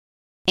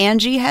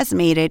Angie has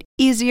made it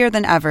easier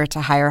than ever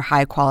to hire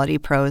high-quality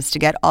pros to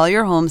get all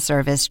your home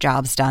service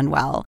jobs done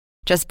well.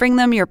 Just bring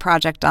them your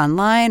project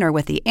online or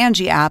with the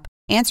Angie app,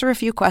 answer a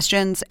few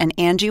questions, and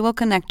Angie will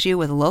connect you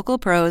with local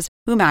pros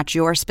who match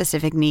your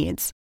specific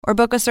needs. Or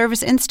book a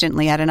service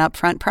instantly at an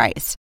upfront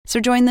price. So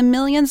join the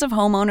millions of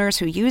homeowners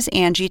who use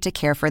Angie to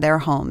care for their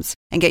homes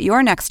and get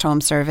your next home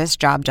service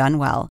job done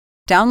well.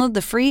 Download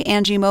the free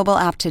Angie mobile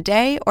app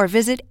today or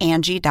visit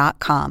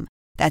Angie.com.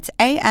 That's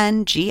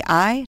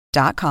ANGI.com.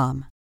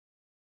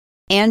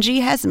 Angie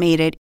has made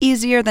it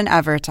easier than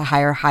ever to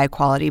hire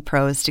high-quality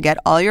pros to get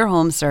all your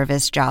home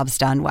service jobs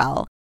done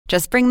well.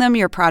 Just bring them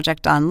your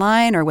project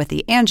online or with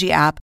the Angie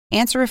app,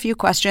 answer a few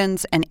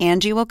questions, and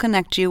Angie will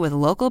connect you with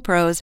local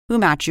pros who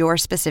match your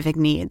specific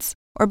needs.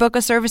 Or book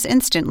a service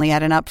instantly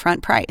at an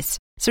upfront price.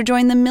 So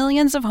join the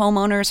millions of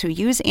homeowners who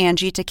use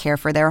Angie to care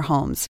for their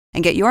homes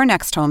and get your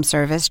next home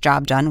service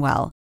job done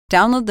well.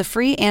 Download the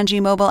free Angie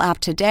mobile app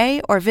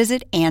today or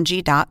visit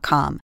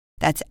Angie.com.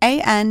 That's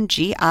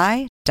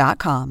ANGI.com.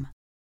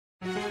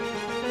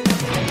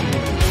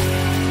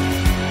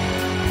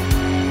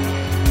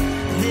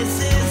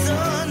 This is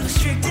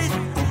Unrestricted.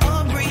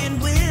 Aubrey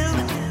and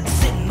Will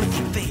sitting with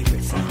your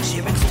favorites,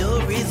 sharing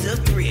stories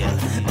of thrill.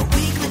 A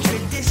weekly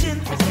tradition,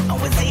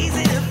 always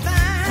easy to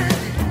find.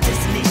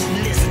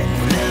 Destination listen,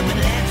 love and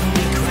laugh and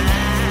we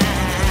cry.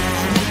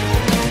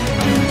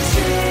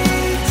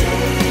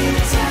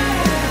 Unrestricted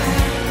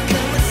time.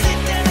 Come and sit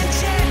down and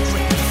chat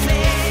with the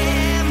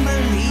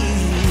family.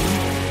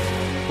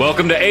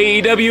 Welcome to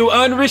AEW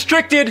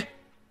Unrestricted.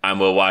 I'm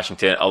Will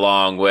Washington,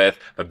 along with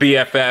my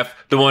BFF,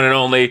 the one and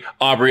only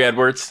Aubrey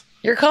Edwards.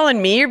 You're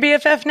calling me your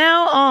BFF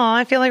now? Oh,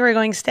 I feel like we're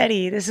going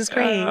steady. This is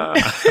great. Do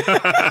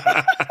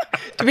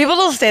people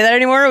still say that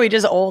anymore? Or are we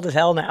just old as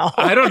hell now?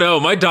 I don't know.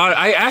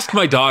 I asked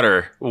my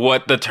daughter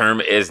what the term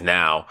is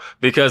now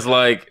because,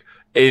 like,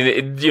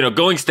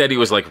 going steady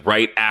was like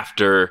right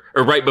after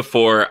or right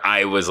before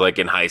I was like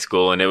in high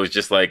school, and it was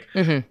just like.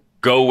 Mm-hmm.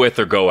 Go with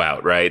or go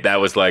out, right?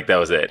 That was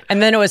it.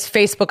 And then it was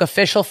Facebook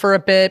official for a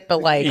bit,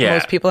 but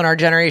most people in our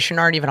generation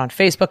aren't even on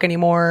Facebook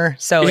anymore.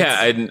 So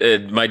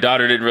my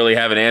daughter didn't really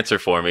have an answer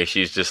for me.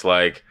 She's just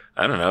like,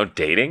 I don't know,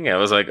 dating? I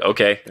was like,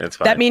 okay, that's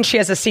fine. That means she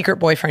has a secret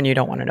boyfriend you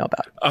don't want to know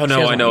about. Oh,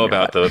 no, I know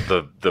about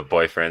the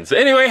boyfriends.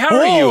 Anyway, how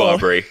are you,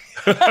 Aubrey?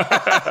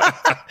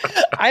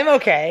 I'm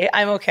okay.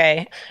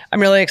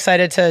 I'm really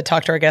excited to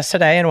talk to our guest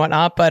today and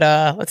whatnot, but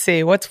let's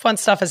see. What fun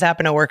stuff has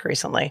happened at work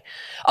recently?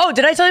 Oh,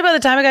 did I tell you about the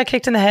time I got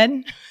kicked in the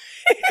head?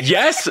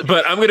 Yes,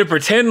 but I'm going to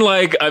pretend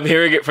like I'm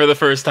hearing it for the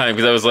first time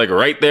because I was like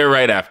right there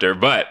right after.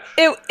 But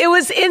it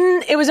was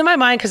in my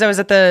mind because I was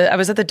at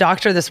the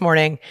doctor this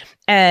morning,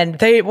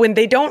 and when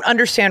they don't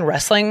understand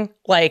wrestling,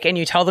 and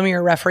you tell them you're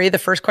a referee, the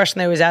first question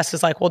they always ask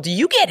is like, well, do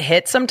you get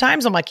hit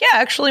sometimes? I'm like, yeah,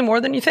 actually more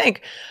than you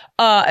think.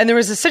 And there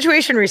was a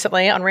situation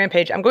recently on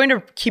Rampage. I'm going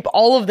to keep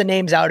all of the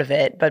names out of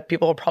it, but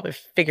people will probably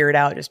figure it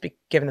out just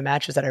given the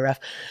matches that I ref.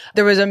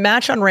 There was a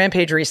match on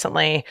Rampage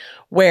recently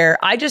where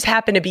I just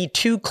happened to be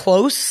too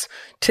close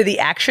to the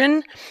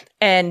action,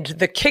 and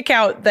the kick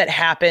out that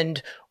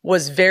happened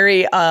was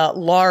very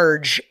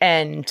large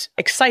and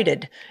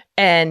excited,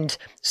 and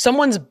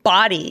someone's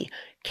body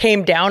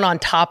came down on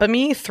top of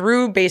me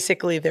through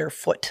basically their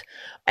foot.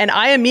 And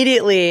I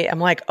immediately am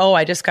like, oh,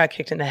 I just got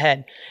kicked in the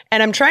head.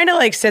 And I'm trying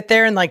to sit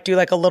there and do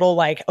a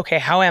little okay,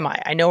 how am I?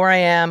 I know where I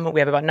am. We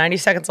have about 90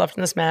 seconds left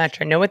in this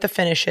match. I know what the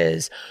finish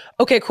is.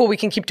 Okay, cool. We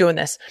can keep doing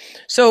this.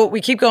 So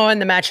we keep going.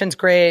 The match ends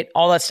great.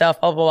 All that stuff,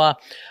 blah, blah,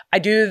 blah. I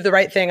do the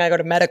right thing. I go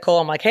to medical.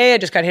 I'm like, hey, I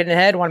just got hit in the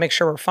head. Want to make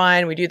sure we're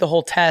fine. We do the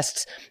whole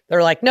test.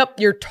 They're like, nope,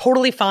 you're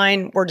totally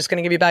fine. We're just going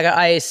to give you a bag of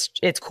ice.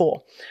 It's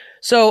cool.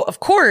 So of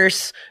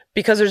course,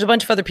 because there's a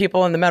bunch of other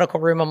people in the medical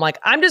room, I'm like,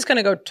 I'm just going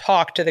to go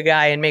talk to the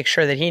guy and make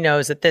sure that he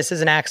knows that this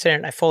is an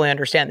accident. I fully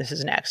understand this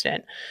is an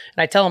accident.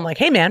 And I tell him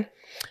hey man,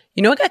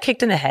 I got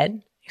kicked in the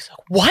head. He's like,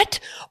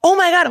 what? Oh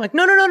my God. I'm like,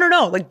 no.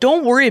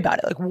 Don't worry about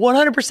it.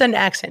 100% an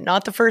accident.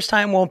 Not the first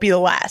time, won't be the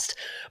last.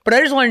 But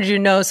I just wanted you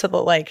to know so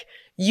that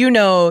you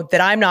know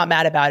that I'm not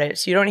mad about it.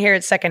 So you don't hear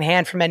it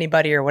secondhand from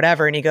anybody or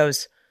whatever. And he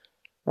goes,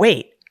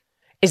 wait,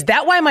 is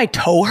that why my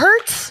toe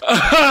hurts?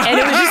 And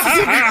it was just this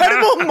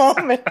incredible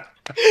moment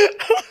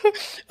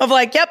of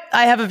yep,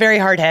 I have a very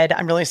hard head.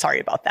 I'm really sorry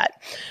about that.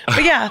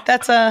 But yeah,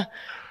 that's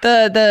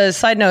the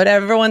side note.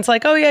 Everyone's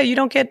like, oh yeah, you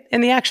don't get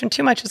in the action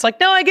too much. It's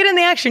no, I get in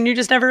the action. You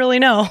just never really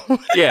know.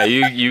 Yeah,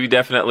 you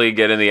definitely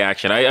get in the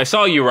action. I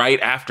saw you right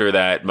after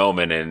that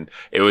moment, and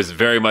it was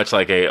very much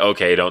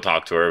okay, don't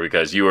talk to her,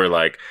 because you were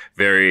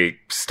very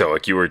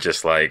stoic. You were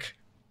just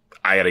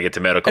I got to get to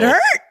medical. It hurt.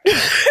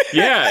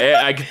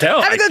 Yeah, I could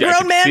tell. Having a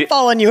grown man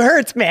fall on you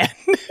hurts, man.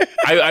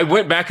 I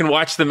went back and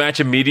watched the match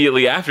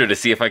immediately after to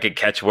see if I could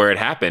catch where it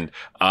happened.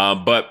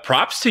 But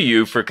props to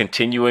you for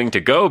continuing to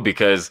go,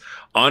 because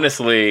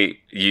honestly,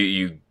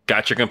 you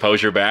got your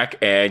composure back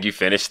and you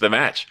finished the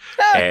match.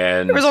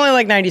 And it was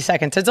only 90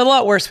 seconds. It's a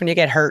lot worse when you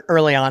get hurt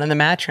early on in the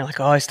match. You're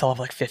oh, I still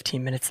have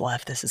 15 minutes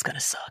left. This is going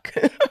to suck.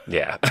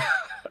 Yeah.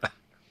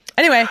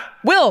 Anyway,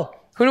 Will,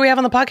 who do we have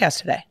on the podcast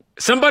today?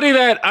 Somebody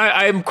that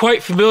I'm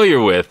quite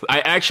familiar with. I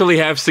actually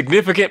have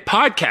significant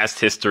podcast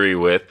history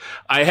with.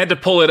 I had to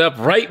pull it up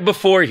right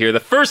before here. The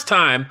first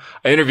time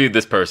I interviewed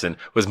this person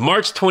was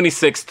March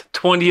 26th,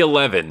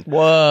 2011.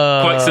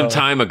 Whoa. Quite some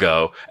time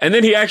ago. And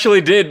then he actually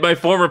did my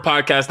former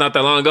podcast not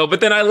that long ago,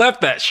 but then I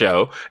left that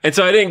show. And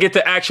so I didn't get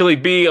to actually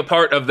be a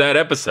part of that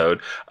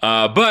episode.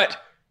 But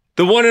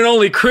the one and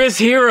only Chris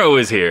Hero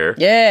is here.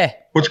 Yeah.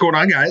 What's going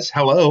on, guys?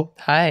 Hello.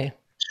 Hi.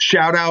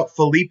 Shout out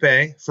Felipe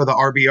for the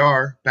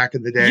RBR back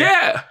in the day.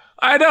 Yeah,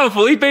 I know.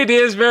 Felipe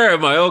Diaz-Vera,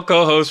 my old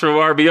co-host from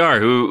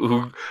RBR,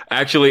 who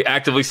actually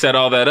actively set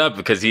all that up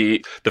because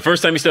the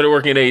first time he started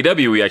working at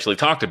AEW, we actually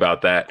talked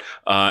about that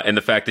and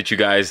the fact that you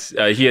guys,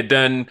 he had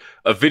done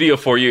a video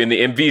for you in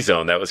the MV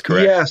zone. That was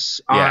correct. Yes,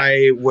 Yeah.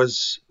 I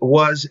was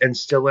and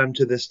still am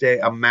to this day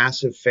a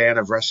massive fan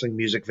of wrestling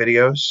music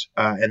videos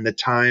and the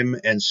time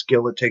and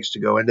skill it takes to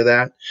go into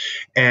that.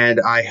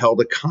 And I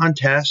held a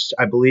contest.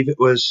 I believe it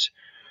was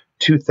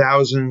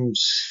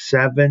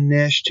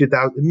 2007-ish,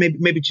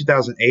 maybe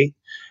 2008.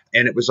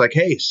 And it was like,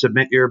 hey,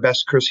 submit your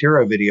best Chris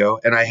Hero video.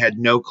 And I had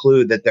no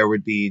clue that there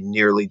would be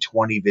nearly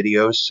 20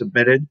 videos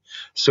submitted.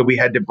 So we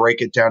had to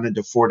break it down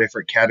into 4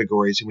 different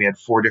categories. And we had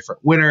 4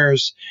 different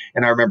winners.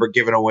 And I remember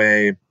giving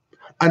away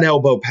an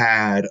elbow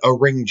pad, a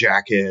ring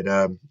jacket.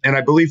 And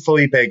I believe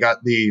Felipe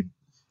got the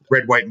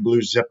red, white, and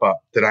blue zip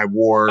up that I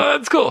wore.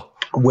 That's cool.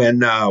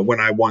 When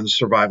I won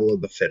Survival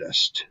of the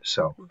Fittest.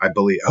 So I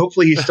believe,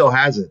 hopefully he still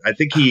has it. I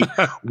think he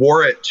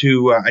wore it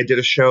to, I did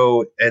a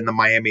show in the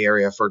Miami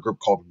area for a group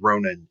called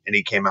Ronin, and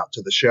he came out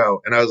to the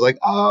show. And I was like,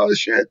 oh,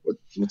 shit,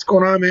 what's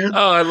going on, man?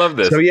 Oh, I love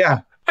this. So, yeah.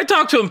 I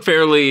talk to him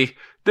fairly,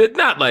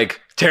 not like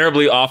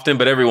terribly often,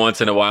 but every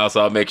once in a while.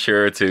 So I'll make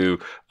sure to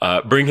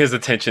bring his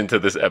attention to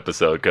this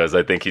episode because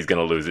I think he's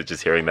going to lose it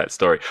just hearing that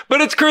story.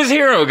 But it's Chris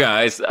Hero,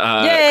 guys.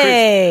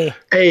 Yay.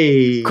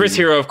 Chris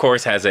Hero, of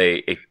course, has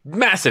a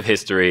massive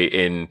history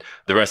in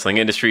the wrestling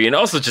industry and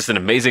also just an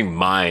amazing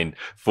mind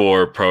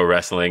for pro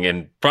wrestling.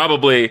 And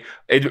probably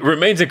it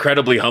remains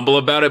incredibly humble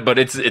about it, but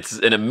it's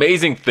an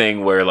amazing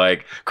thing where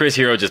like Chris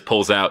Hero just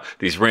pulls out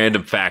these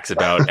random facts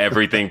about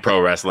everything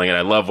pro wrestling. And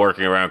I love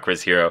working around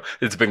Chris Hero.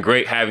 It's been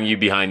great having you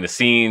behind the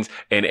scenes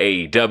in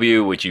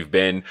AEW, which you've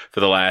been for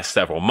the last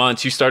several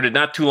months. You started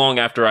not too long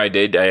after I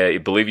did. I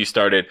believe you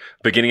started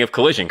beginning of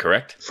Collision,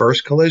 correct?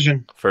 First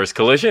Collision.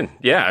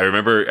 Yeah, I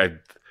remember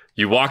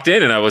you walked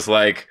in and I was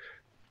like,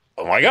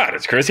 oh my God,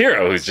 it's Chris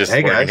Hero who's just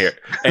working guys. here.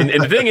 And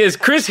the thing is,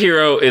 Chris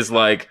Hero is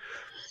like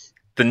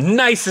the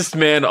nicest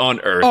man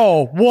on earth.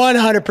 Oh,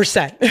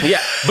 100%.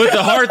 Yeah, but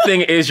the hard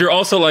thing is you're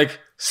also like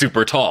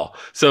super tall.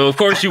 So of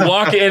course you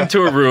walk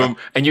into a room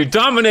and you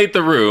dominate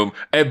the room,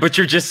 but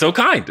you're just so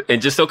kind and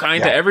just so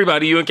kind to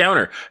everybody you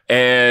encounter.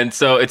 And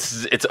so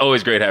it's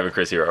always great having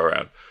Chris Hero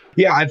around.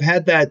 Yeah, I've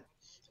had that.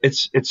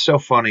 It's so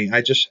funny.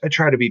 I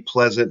try to be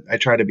pleasant. I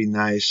try to be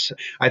nice.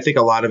 I think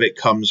a lot of it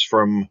comes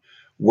from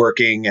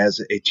working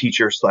as a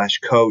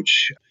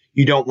teacher/coach.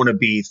 You don't want to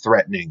be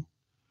threatening.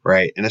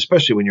 Right. And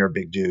especially when you're a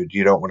big dude,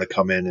 you don't want to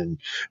come in and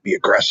be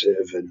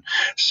aggressive. And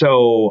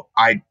so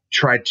I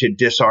tried to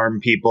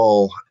disarm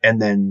people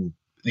and then,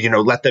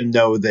 let them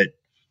know that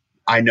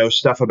I know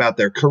stuff about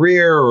their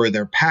career or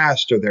their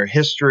past or their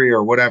history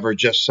or whatever,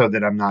 just so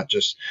that I'm not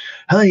just,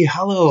 hey,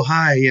 hello,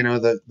 hi,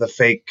 the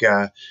fake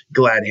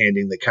glad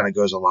handing that kind of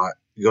goes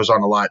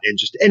on a lot in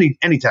just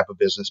any type of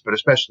business, but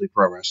especially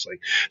pro wrestling.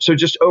 So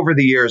just over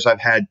the years,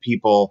 I've had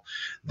people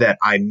that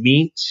I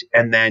meet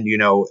and then,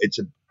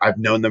 I've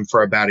known them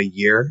for about a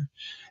year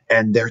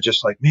and they're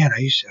just like, man,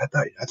 I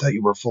thought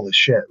you were full of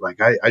shit.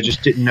 Like I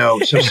just didn't know.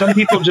 So some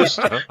people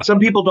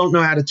don't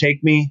know how to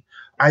take me.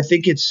 I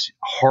think it's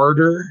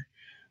harder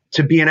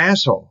to be an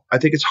asshole. I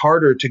think it's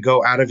harder to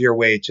go out of your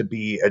way to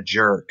be a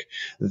jerk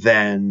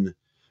than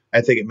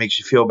I think it makes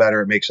you feel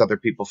better. It makes other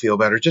people feel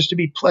better just to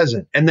be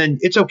pleasant. And then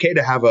it's okay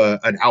to have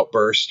an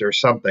outburst or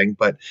something,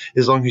 but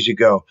as long as you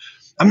go,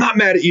 I'm not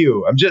mad at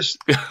you. I'm just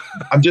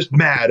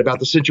mad about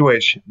the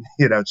situation,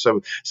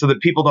 so that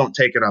people don't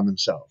take it on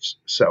themselves.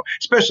 So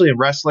especially in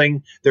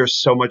wrestling, there's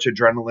so much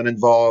adrenaline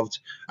involved.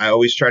 I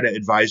always try to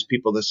advise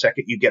people the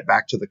second you get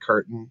back to the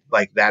curtain,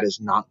 like that is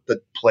not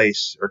the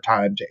place or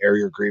time to air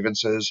your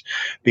grievances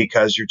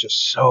because you're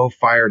just so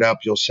fired up.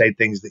 You'll say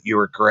things that you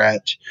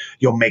regret.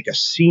 You'll make a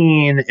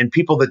scene and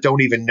people that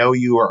don't even know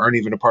you or aren't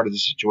even a part of the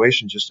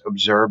situation just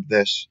observe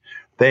this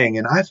thing.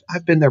 And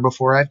I've been there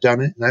before. I've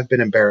done it and I've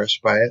been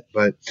embarrassed by it,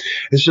 but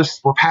it's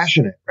just, we're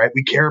passionate, right?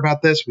 We care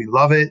about this. We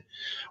love it.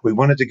 We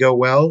want it to go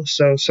well.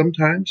 So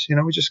sometimes,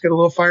 we just get a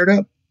little fired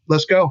up.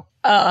 Let's go.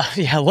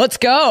 Yeah, let's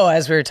go.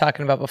 As we were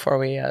talking about before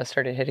we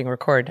started hitting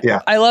record.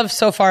 Yeah. I love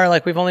so far,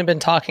 like we've only been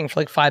talking for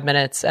like 5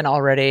 minutes and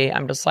already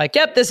I'm just like,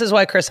 yep, this is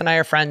why Chris and I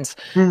are friends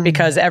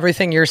because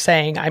everything you're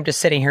saying, I'm just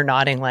sitting here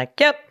nodding like,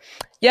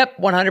 yep,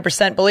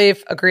 100%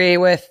 believe, agree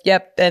with,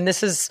 yep. And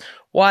this is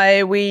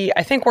why we,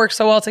 I think, work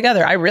so well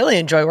together. I really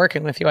enjoy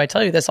working with you. I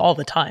tell you this all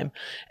the time.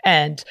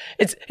 And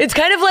it's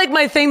kind of like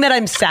my thing that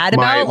I'm sad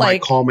about. My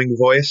calming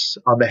voice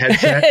on the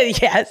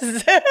headset.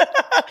 Yes.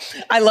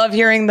 I love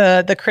hearing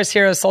the Chris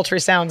Hero sultry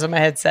sounds on my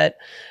headset.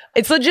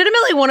 It's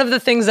legitimately one of the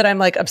things that I'm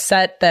like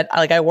upset that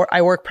like I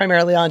work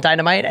primarily on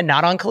Dynamite and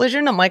not on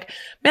Collision. I'm like,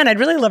 man, I'd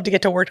really love to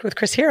get to work with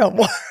Chris Hero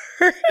more.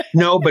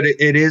 No, but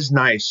it is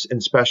nice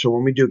and special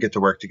when we do get to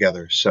work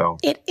together. So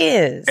it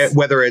is.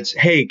 Whether it's,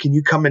 hey, can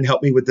you come and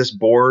help me with this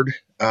board?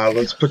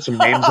 Let's put some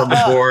names on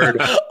the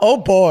board. Oh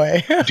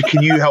boy.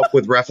 Can you help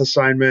with ref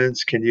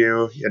assignments? Can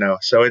you,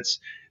 so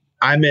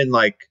I'm in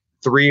like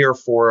 3 or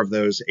 4 of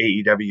those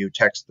AEW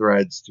text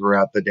threads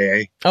throughout the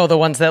day. Oh, the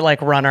ones that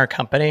like run our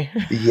company.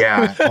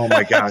 Yeah. Oh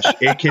my gosh.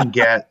 It can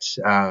get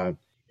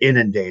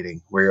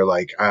inundating where you're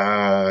like,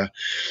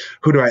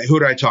 who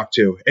do I talk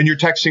to? And you're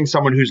texting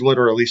someone who's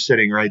literally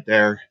sitting right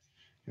there.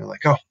 You're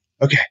like, oh,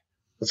 okay,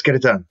 let's get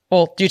it done.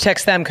 Well, you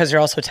text them because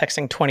you're also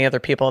texting 20 other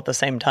people at the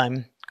same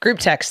time. Group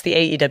text, the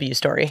AEW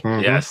story.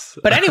 Mm-hmm. Yes.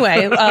 But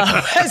anyway,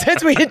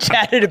 as we had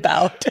chatted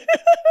about,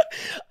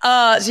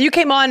 so you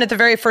came on at the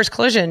very first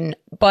Collision,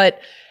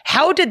 but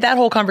how did that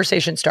whole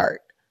conversation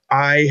start?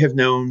 I have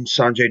known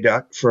Sanjay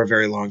Dutt for a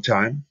very long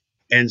time.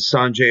 And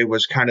Sanjay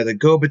was kind of the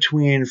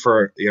go-between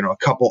for, a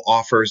couple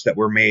offers that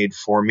were made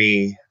for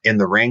me in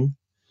the ring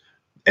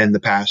in the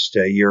past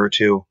year or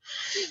two.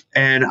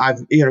 And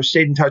I've,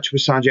 stayed in touch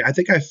with Sanjay. I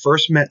think I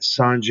first met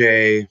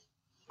Sanjay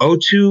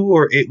 02,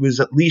 or it was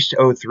at least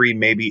 03,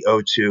 maybe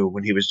 02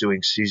 when he was doing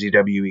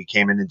CZW. He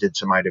came in and did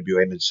some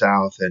IWA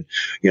Mid-South. And,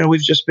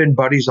 we've just been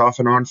buddies off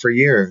and on for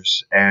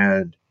years.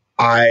 And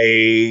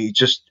I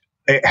just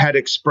had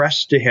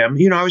expressed to him,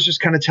 I was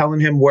just kind of telling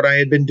him what I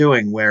had been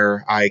doing,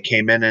 where I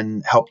came in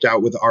and helped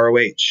out with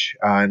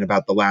ROH in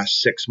about the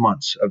last 6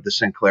 months of the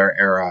Sinclair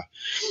era.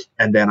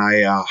 And then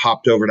I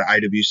hopped over to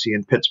IWC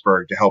in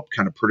Pittsburgh to help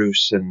kind of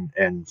produce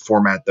and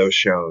format those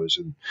shows.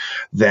 And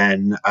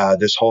then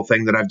this whole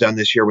thing that I've done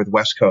this year with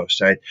West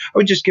Coast, I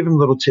would just give him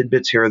little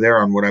tidbits here or there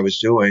on what I was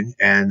doing.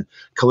 And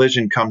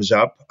Collision comes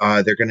up.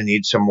 They're going to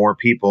need some more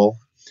people.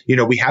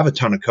 We have a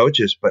ton of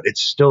coaches, but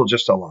it's still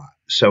just a lot.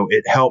 So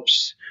it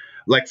helps.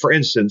 Like, for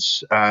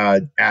instance,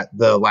 at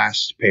the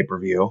last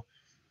pay-per-view,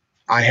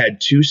 I had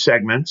 2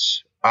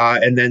 segments,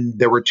 and then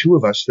there were 2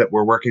 of us that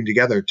were working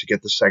together to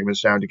get the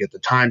segments down, to get the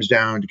times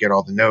down, to get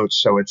all the notes.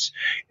 So it's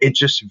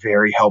just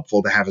very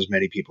helpful to have as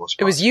many people as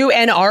possible. It was you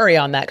and Ari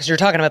on that because you're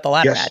talking about the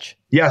ladder match.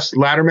 Yes,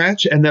 ladder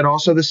match, and then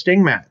also the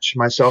Sting match,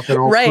 myself and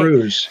All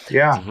Cruz.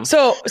 Yeah. Mm-hmm.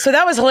 So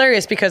that was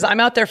hilarious because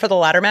I'm out there for the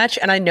ladder match,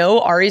 and I know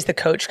Ari's the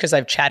coach because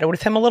I've chatted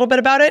with him a little bit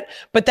about it.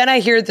 But then I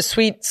hear the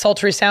sweet,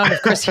 sultry sound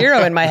of Chris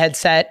Hero in my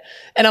headset,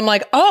 and I'm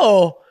like,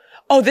 oh,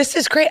 this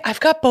is great. I've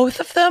got both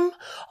of them.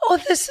 Oh,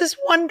 this is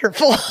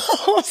wonderful.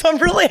 So I'm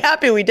really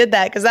happy we did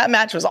that because that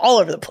match was all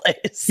over the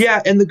place. Yeah,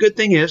 and the good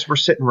thing is we're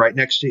sitting right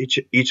next to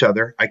each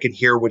other. I can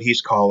hear what he's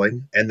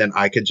calling, and then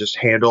I could just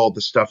handle the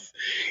stuff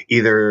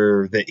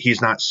either that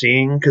he's not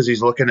seeing because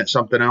he's looking at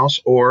something else,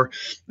 or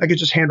I could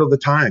just handle the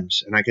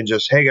times, and I can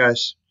just, hey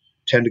guys,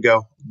 10 to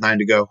go, 9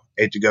 to go,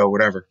 8 to go,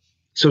 whatever.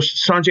 So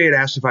Sanjay had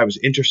asked if I was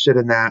interested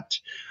in that,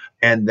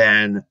 and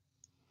then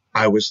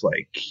I was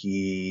like,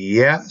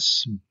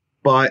 yes,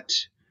 but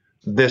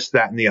this,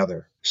 that, and the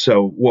other.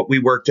 So what we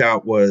worked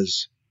out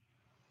was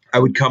I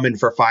would come in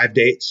for 5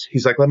 dates.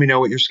 He's like, let me know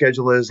what your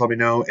schedule is. Let me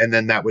know. And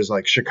then that was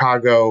like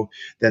Chicago.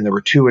 Then there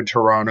were 2 in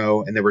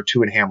Toronto, and there were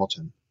 2 in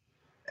Hamilton.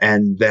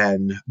 And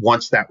then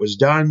once that was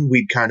done,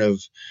 we'd kind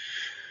of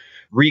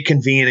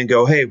reconvene and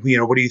go, hey,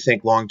 what do you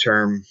think long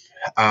term?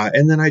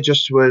 And then I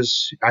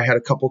had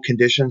a couple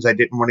conditions. I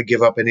didn't want to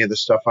give up any of the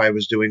stuff I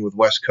was doing with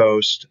West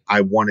Coast.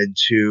 I wanted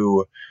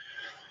to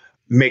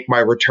make my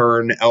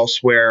return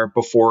elsewhere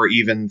before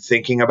even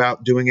thinking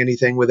about doing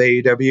anything with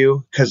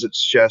AEW, because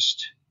it's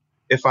just,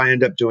 if I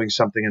end up doing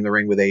something in the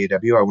ring with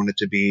AEW, I want it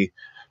to be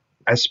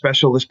as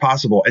special as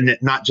possible, and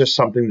not just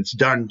something that's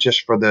done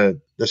just for the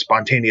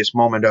spontaneous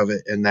moment of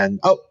it, and then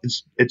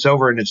it's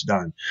over and it's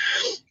done.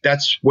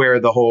 That's where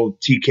the whole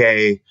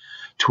TK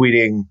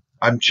tweeting,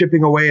 I'm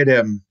chipping away at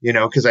him,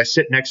 because I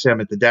sit next to him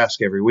at the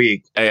desk every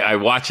week. I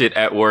watch it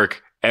at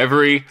work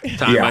every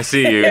time I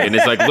see you, and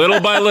it's like little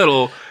by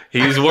little.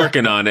 He's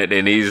working on it,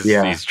 and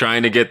he's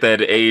trying to get that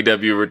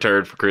AEW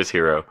return for Chris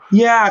Hero.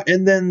 Yeah,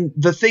 and then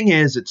the thing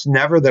is, it's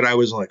never that I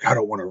was like, I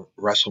don't want to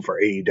wrestle for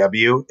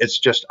AEW. It's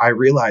just I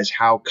realize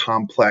how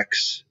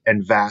complex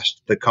and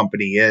vast the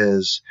company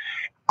is.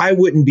 I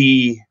wouldn't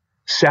be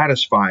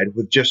satisfied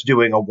with just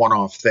doing a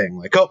one-off thing.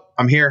 Like, oh,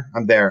 I'm here,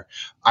 I'm there.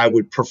 I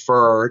would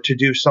prefer to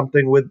do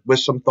something with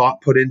some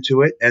thought put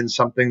into it, and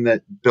something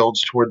that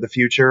builds toward the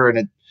future,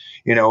 and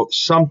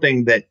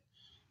something that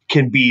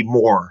can be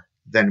more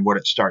than what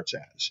it starts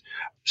as.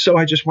 So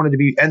I just wanted to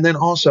be, and then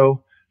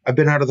also I've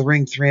been out of the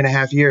ring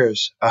 3.5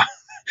 years.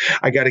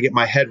 I got to get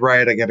my head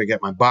right. I got to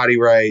get my body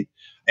right.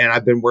 And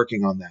I've been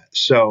working on that.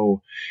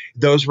 So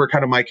those were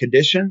kind of my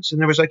conditions. And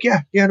there was like,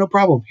 yeah, no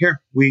problem.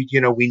 Here, we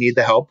need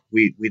the help.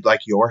 We'd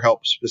like your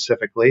help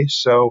specifically.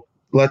 So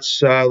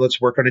let's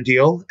work on a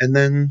deal, and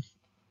then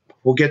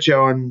we'll get you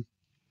on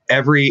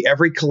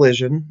every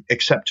Collision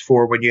except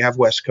for when you have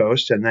West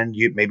Coast, and then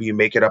you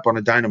make it up on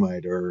a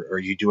Dynamite, or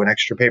you do an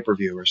extra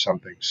pay-per-view or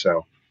something.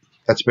 So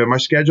that's been my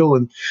schedule,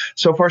 and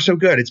so far so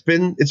good. It's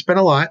been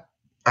a lot.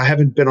 I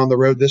haven't been on the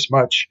road this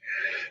much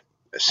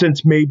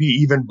since maybe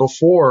even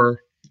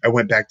before I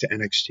went back to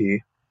NXT.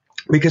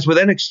 Because with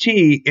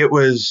NXT, it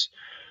was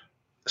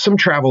some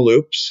travel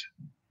loops,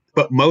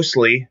 but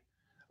mostly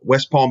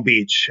West Palm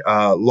Beach,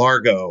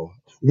 Largo,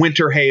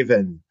 Winter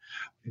Haven,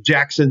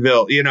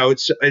 Jacksonville.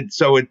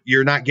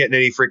 You're not getting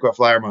any frequent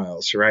flyer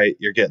miles, right?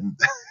 You're getting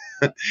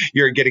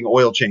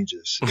oil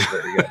changes.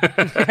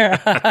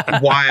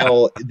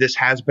 While this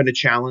has been a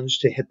challenge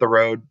to hit the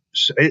road,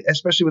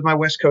 especially with my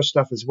West Coast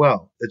stuff as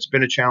well, it's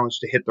been a challenge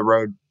to hit the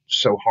road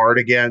so hard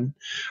again,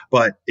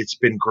 but it's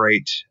been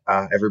great.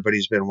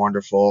 Everybody's been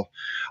wonderful.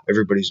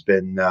 Everybody's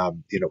been,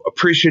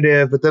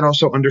 appreciative, but then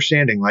also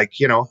understanding. Like,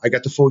 I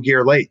got the full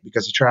gear late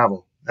because of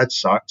travel. That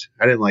sucked.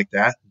 I didn't like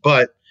that,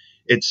 but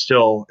it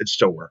still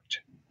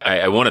worked.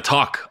 I want to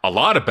talk a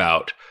lot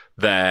about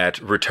that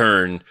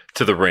return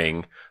to the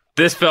ring.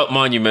 This felt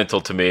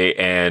monumental to me,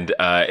 and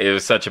it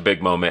was such a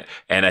big moment.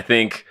 And I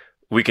think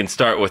we can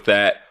start with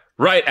that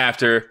right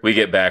after we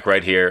get back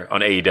right here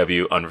on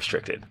AEW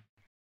Unrestricted.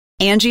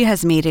 Angie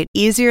has made it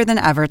easier than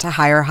ever to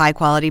hire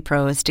high-quality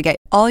pros to get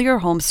all your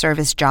home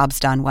service jobs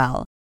done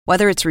well.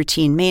 Whether it's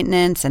routine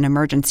maintenance, an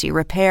emergency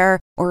repair,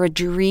 or a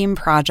dream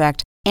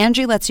project,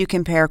 Angie lets you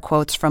compare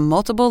quotes from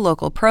multiple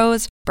local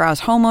pros,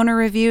 browse homeowner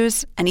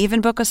reviews, and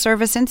even book a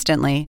service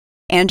instantly.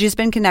 Angie's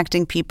been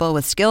connecting people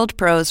with skilled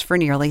pros for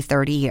nearly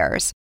 30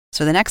 years.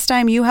 So the next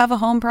time you have a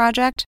home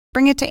project,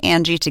 bring it to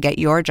Angie to get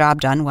your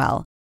job done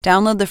well.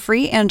 Download the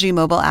free Angie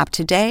mobile app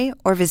today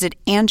or visit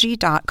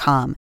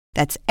Angie.com.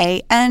 That's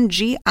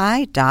ANGI.com.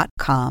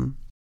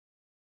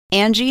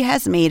 Angie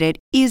has made it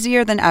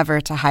easier than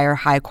ever to hire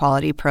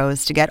high-quality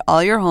pros to get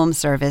all your home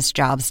service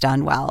jobs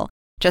done well.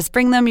 Just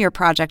bring them your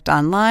project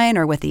online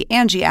or with the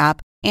Angie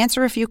app,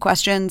 answer a few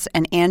questions,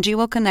 and Angie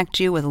will connect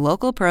you with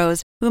local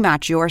pros who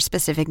match your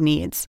specific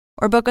needs.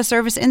 Or book a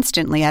service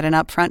instantly at an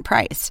upfront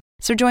price.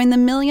 So join the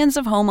millions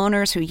of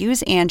homeowners who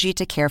use Angie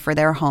to care for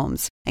their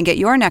homes and get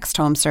your next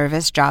home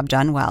service job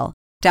done well.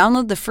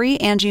 Download the free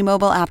Angie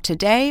mobile app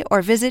today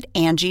or visit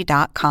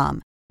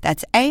Angie.com.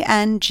 That's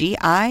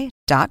ANGI.com.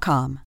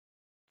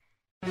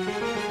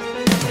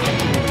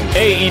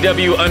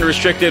 AEW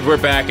Unrestricted,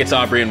 we're back. It's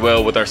Aubrey and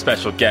Will with our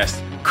special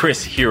guest,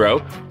 Chris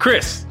Hero.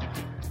 Chris,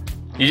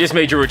 you just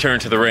made your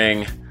return to the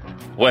ring,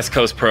 West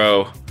Coast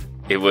Pro.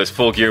 It was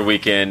Full Gear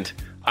weekend.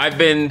 I've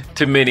been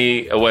to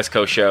many a West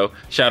Coast show.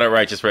 Shout out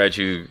Righteous Reg,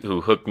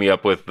 who hooked me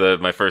up with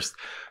my first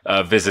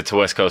visit to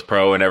West Coast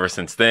Pro, and ever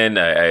since then,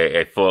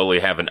 I fully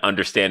have an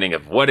understanding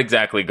of what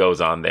exactly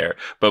goes on there.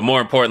 But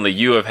more importantly,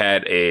 you have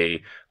had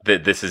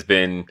this has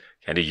been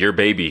kind of your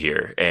baby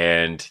here,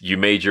 and you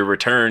made your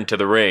return to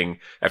the ring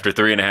after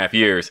 3.5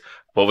 years.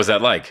 What was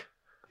that like?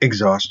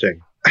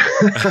 Exhausting.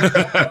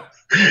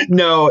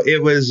 No,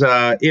 it was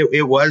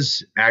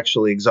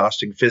actually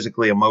exhausting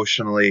physically,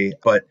 emotionally,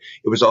 but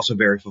it was also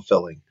very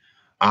fulfilling.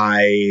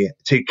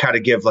 To kind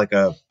of give like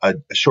a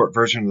short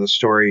version of the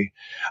story,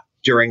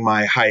 during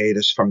my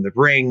hiatus from the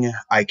ring,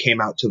 I came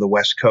out to the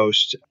West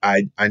Coast.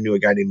 I knew a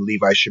guy named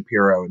Levi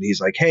Shapiro, and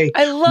he's like, hey.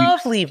 I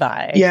love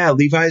Levi. Yeah,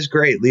 Levi's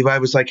great. Levi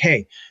was like,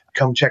 hey,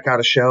 come check out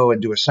a show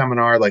and do a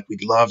seminar. Like,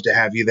 we'd love to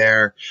have you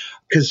there.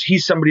 Because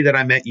he's somebody that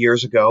I met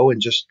years ago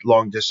and just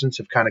long distance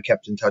have kind of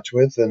kept in touch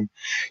with. And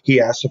he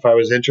asked if I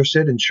was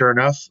interested. And sure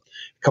enough,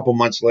 a couple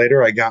months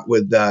later, I got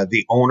with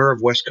the owner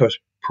of West Coast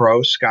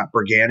Pro, Scott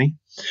Bergani,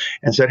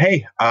 and said,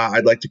 hey,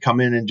 I'd like to come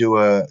in and do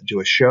a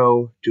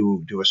show,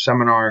 do a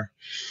seminar.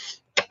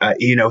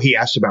 He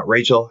asked about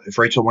Rachel, if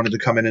Rachel wanted to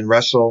come in and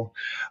wrestle.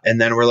 And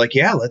then we're like,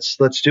 yeah,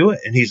 let's do it.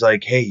 And he's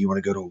like, hey, you want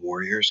to go to a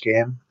Warriors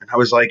game? And I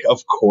was like,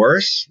 of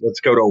course, let's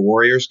go to a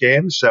Warriors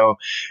game. So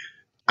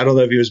I don't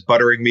know if he was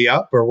buttering me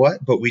up or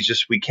what, but we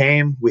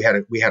came, we had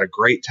a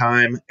great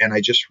time. And I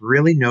just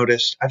really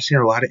noticed, I've seen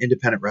a lot of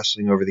independent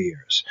wrestling over the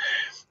years.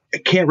 I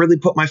can't really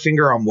put my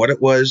finger on what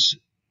it was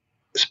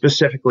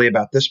specifically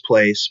about this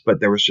place,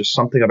 but there was just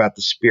something about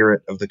the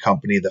spirit of the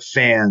company, the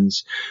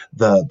fans,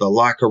 the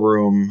locker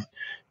room,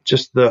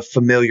 just the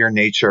familiar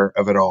nature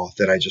of it all,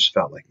 that I just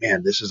felt like,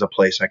 man, this is a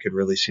place I could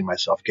really see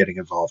myself getting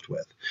involved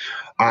with.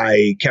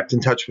 I kept in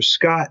touch with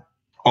Scott,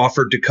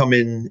 offered to come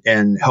in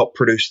and help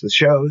produce the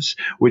shows,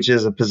 which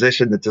is a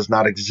position that does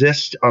not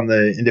exist on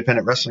the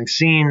independent wrestling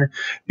scene,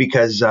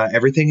 because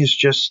everything is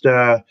just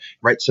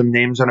write some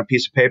names on a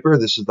piece of paper.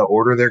 This is the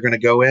order they're going to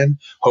go in.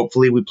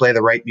 Hopefully we play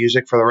the right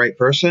music for the right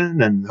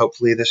person, and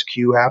hopefully this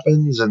cue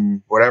happens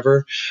and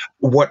whatever.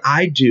 What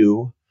I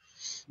do,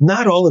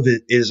 not all of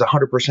it is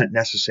 100%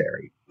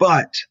 necessary,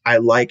 but I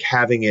like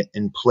having it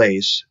in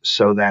place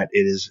so that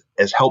it is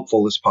as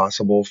helpful as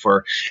possible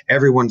for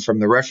everyone, from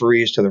the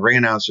referees to the ring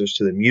announcers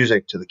to the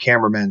music to the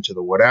cameramen to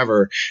the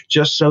whatever,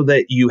 just so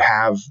that you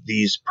have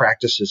these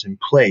practices in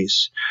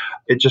place.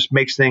 It just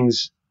makes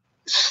things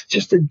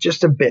just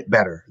a bit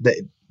better.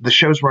 The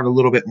shows run a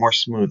little bit more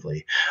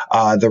smoothly.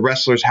 The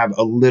wrestlers have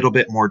a little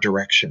bit more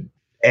direction.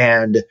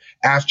 And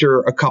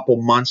after a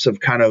couple months of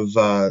kind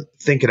of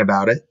thinking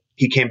about it,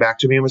 he came back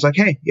to me and was like,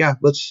 hey, yeah,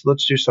 let's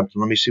do something.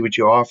 Let me see what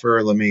you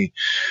offer. Let me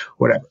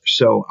whatever.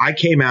 So I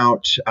came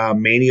out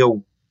Mania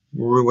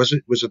was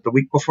it the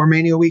week before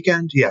Mania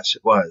weekend? Yes,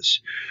 it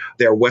was.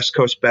 Their West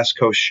Coast, Best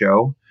Coast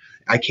show.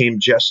 I came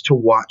just to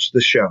watch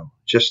the show,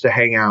 just to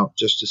hang out,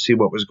 just to see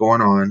what was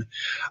going on,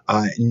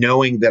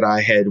 knowing that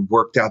I had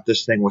worked out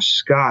this thing with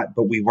Scott,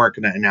 but we weren't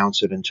going to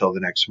announce it until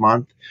the next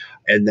month.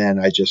 And then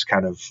I just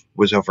kind of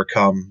was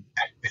overcome.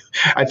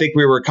 I think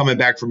we were coming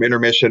back from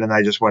intermission, and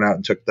I just went out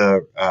and took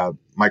the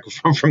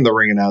microphone from the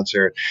ring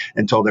announcer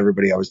and told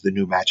everybody I was the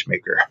new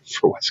matchmaker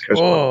for West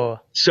Coast. Oh.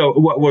 So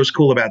what was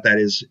cool about that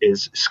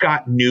is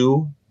Scott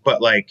knew,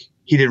 but like,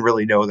 he didn't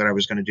really know that I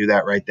was going to do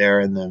that right there.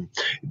 And then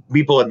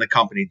people in the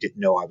company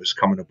didn't know I was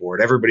coming aboard.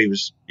 Everybody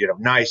was,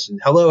 nice and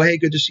hello, hey,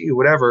 good to see you,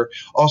 whatever.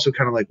 Also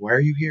kind of like, why are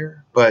you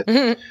here? But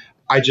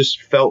I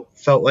just felt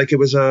like it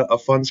was a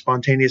fun,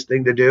 spontaneous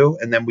thing to do.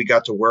 And then we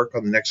got to work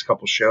on the next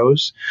couple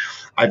shows.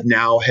 I've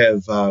now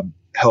have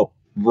helped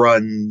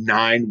run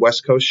 9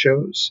 West Coast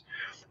shows,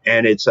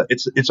 and it's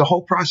a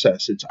whole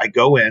process. I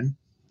go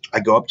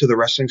up to the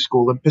wrestling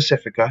school in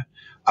Pacifica.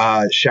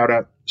 Shout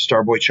out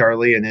Starboy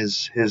Charlie and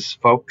his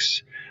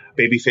folks,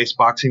 Babyface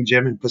Boxing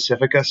Gym in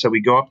Pacifica. So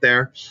we go up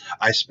there.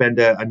 I spend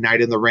a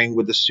night in the ring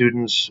with the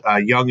students,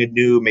 young and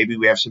new. Maybe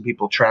we have some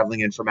people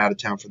traveling in from out of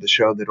town for the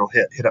show that'll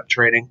hit up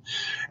training.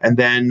 And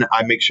then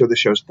I make sure the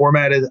show's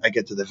formatted. I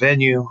get to the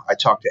venue. I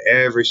talk to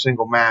every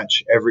single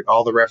match,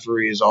 all the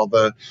referees, all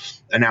the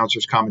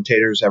announcers,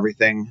 commentators,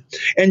 everything.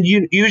 And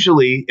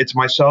usually it's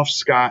myself,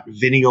 Scott,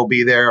 Vinny will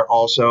be there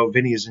also.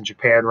 Vinny is in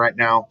Japan right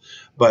now,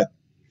 but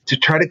to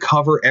try to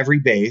cover every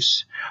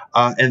base,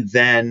 and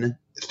then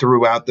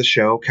throughout the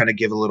show, kind of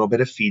give a little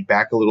bit of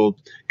feedback, a little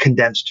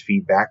condensed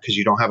feedback, because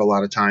you don't have a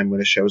lot of time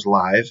when a show's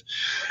live.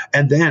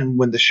 And then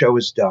when the show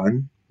is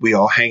done, we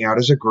all hang out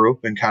as a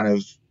group and kind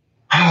of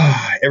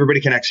everybody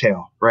can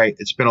exhale, right?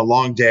 It's been a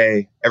long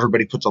day.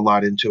 Everybody puts a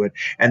lot into it.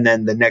 And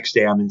then the next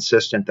day, I'm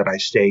insistent that I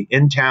stay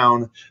in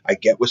town. I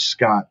get with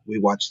Scott. We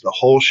watch the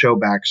whole show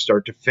back,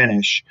 start to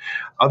finish.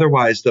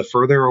 Otherwise, the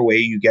further away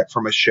you get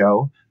from a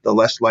show, the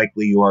less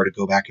likely you are to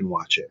go back and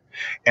watch it.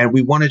 And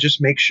we want to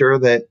just make sure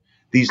that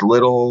these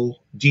little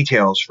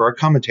details for a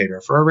commentator,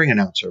 for a ring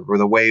announcer, or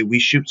the way we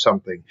shoot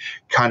something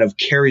kind of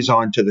carries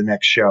on to the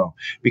next show.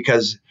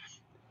 Because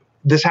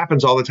this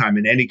happens all the time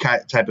in any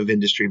type of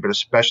industry, but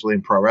especially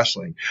in pro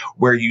wrestling,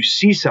 where you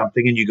see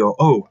something and you go,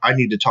 oh, I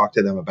need to talk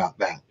to them about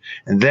that.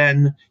 And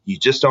then you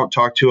just don't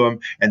talk to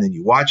them. And then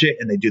you watch it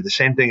and they do the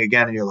same thing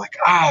again. And you're like,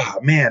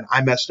 man,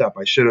 I messed up.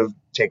 I should have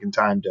taken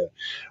time to,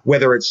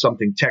 whether it's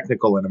something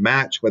technical in a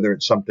match, whether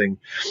it's something,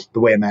 the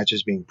way a match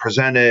is being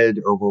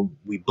presented, or where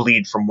we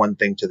bleed from one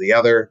thing to the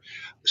other.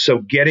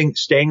 So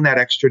staying that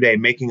extra day,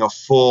 making a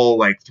full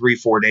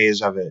 3-4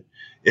 days of it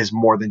is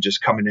more than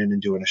just coming in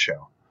and doing a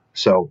show.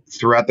 So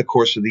throughout the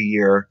course of the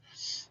year,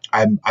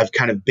 I've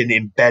kind of been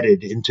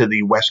embedded into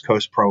the West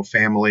Coast Pro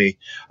family.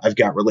 I've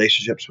got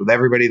relationships with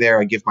everybody there.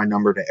 I give my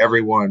number to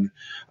everyone.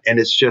 And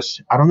it's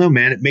just, I don't know,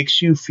 man, it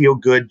makes you feel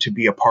good to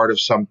be a part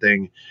of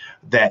something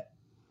that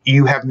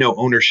you have no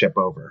ownership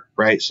over,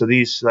 right? So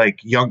these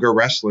younger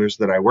wrestlers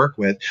that I work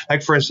with,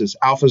 for instance,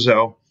 Alpha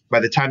Zoe,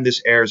 by the time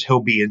this airs, he'll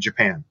be in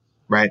Japan,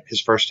 right?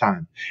 His first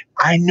time.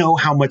 I know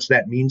how much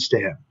that means to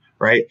him.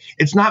 Right?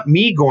 It's not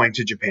me going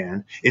to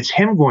Japan. It's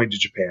him going to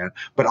Japan,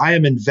 but I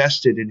am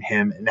invested in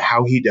him and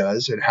how he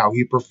does and how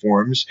he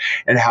performs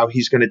and how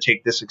he's going to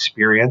take this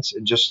experience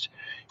and just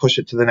push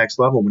it to the next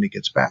level when he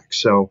gets back.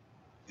 So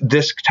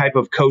this type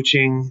of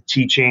coaching,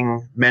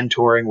 teaching,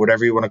 mentoring,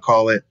 whatever you want to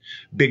call it,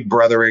 big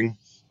brothering,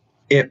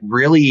 it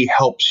really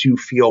helps you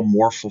feel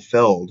more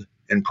fulfilled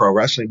in pro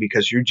wrestling,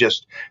 because you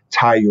just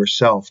tie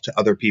yourself to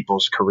other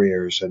people's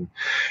careers. And,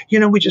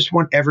 we just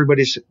want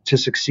everybody to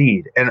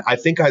succeed. And I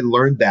think I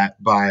learned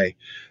that by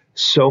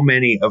so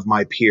many of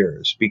my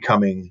peers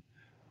becoming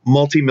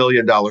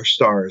multi-million-dollar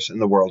stars in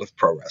the world of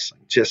pro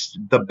wrestling, just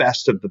the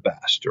best of the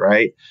best,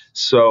 right?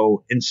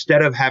 So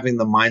instead of having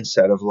the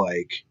mindset of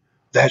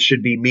that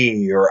should be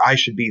me, or I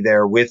should be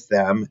there with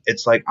them,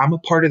 it's I'm a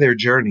part of their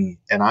journey,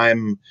 and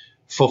I'm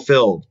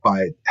fulfilled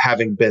by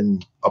having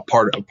been a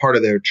part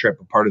of their trip,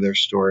 a part of their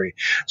story.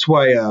 That's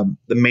why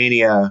the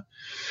Mania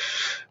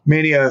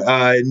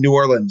in New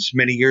Orleans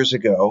many years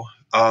ago,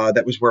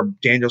 that was where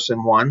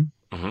Danielson won.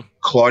 Mm-hmm.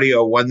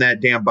 Claudio won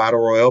that damn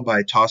battle royal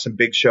by tossing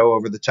Big Show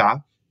over the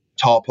top,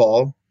 Tall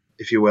Paul,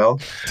 if you will.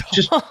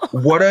 Just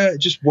what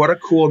a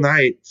cool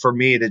night for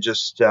me to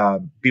just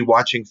be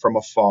watching from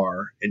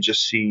afar and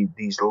just see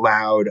these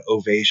loud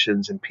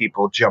ovations and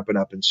people jumping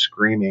up and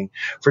screaming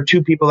for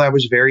two people I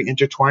was very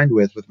intertwined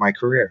with my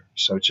career.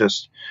 So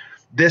just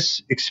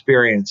this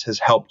experience has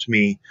helped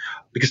me,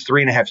 because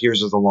 3.5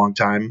 years is a long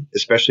time,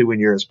 especially when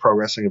you're as pro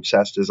wrestling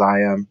obsessed as I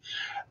am.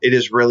 It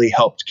has really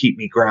helped keep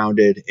me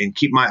grounded and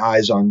keep my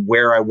eyes on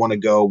where I want to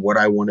go, what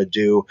I want to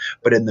do.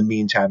 But in the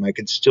meantime, I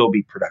can still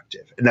be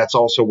productive. And that's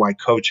also why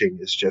coaching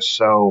at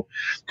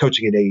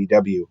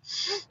AEW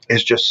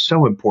is just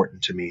so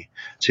important to me,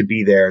 to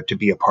be there, to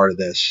be a part of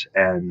this.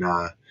 And,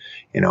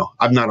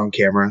 I'm not on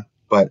camera,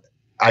 but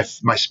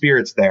my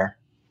spirit's there,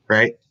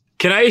 right?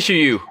 Can I issue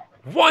you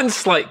one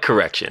slight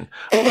correction?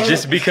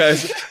 Just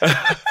because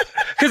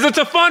it's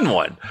a fun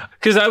one.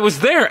 Because I was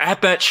there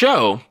at that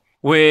show.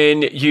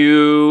 when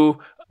you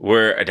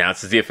were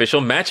announced as the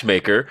official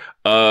matchmaker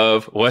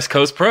of West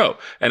Coast Pro.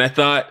 And I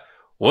thought,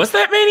 was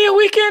that Mania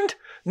weekend?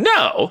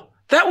 No,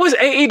 that was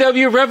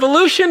AEW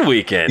Revolution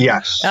weekend.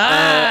 Yes,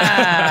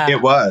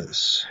 it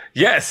was.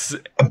 Yes.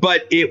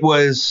 But it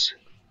was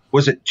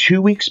it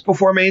 2 weeks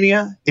before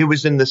Mania? It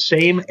was in the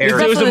same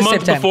area. It was a the month same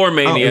time. before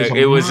Mania. Oh,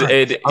 it was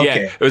Okay.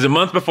 it was a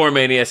month before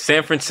Mania,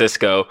 San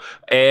Francisco.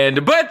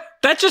 But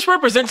that just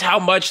represents how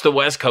much the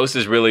West Coast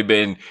has really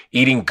been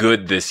eating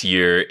good this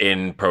year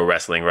in pro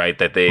wrestling, right?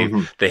 That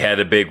they had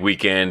a big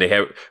weekend. They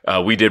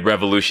had we did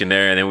Revolution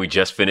there, and then we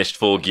just finished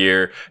Full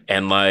Gear,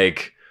 and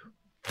like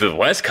the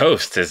West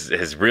Coast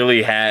has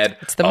really had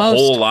the a most.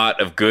 whole lot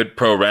of good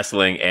pro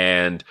wrestling,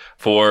 and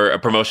for a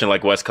promotion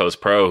like West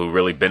Coast Pro, who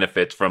really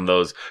benefits from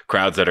those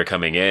crowds that are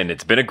coming in,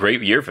 it's been a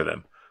great year for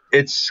them.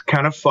 It's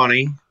kind of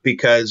funny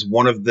because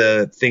one of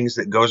the things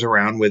that goes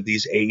around with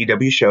these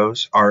AEW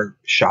shows are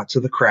shots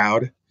of the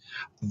crowd.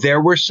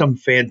 There were some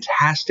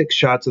fantastic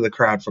shots of the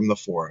crowd from the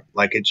forum.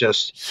 Like, it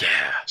just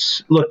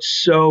looked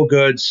so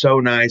good, so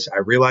nice. I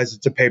realize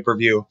it's a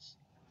pay-per-view,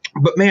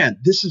 but man,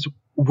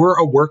 we're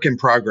a work in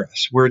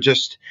progress. We're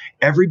just,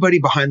 everybody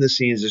behind the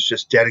scenes is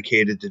just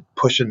dedicated to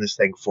pushing this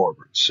thing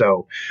forward.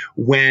 So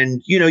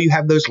when, you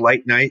have those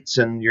light nights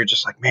and you're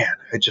just like, man,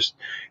 I just,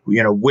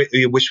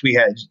 wish we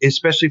had,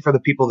 especially for the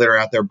people that are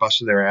out there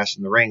busting their ass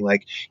in the ring.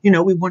 Like, we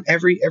want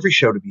every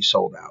show to be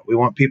sold out. We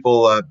want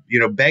people,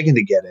 begging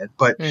to get in,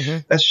 but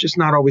that's just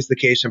not always the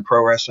case in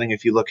pro wrestling.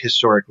 If you look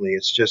historically,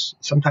 it's just,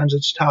 sometimes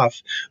it's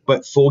tough,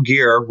 but Full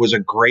Gear was a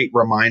great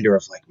reminder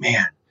of like,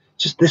 man,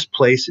 just this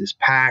place is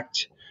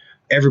packed.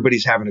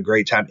 Everybody's having a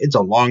great time. It's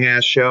a long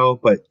ass show,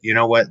 but you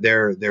know what?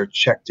 They're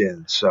checked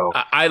in. So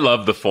I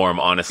love the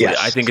Forum, honestly. Yes.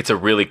 I think it's a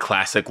really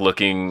classic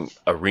looking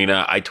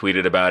arena. I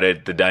tweeted about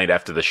it the night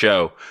after the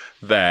show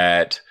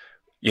that,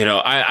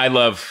 I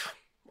love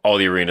all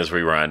the arenas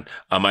we run.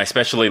 I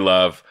especially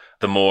love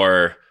the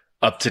more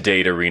up to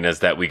date arenas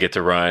that we get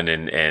to run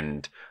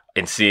and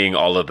seeing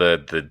all of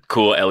the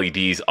cool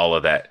LEDs, all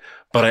of that.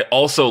 But I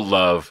also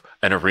love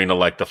an arena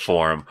like the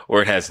Forum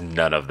where it has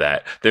none of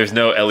that. There's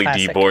no LED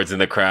Classic. boards in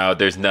the crowd.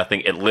 There's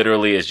nothing. It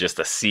literally is just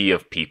a sea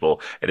of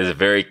people. It is a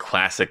very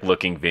classic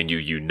looking venue.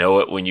 You know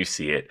it when you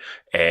see it.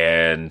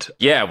 And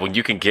yeah, when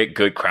you can get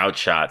good crowd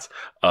shots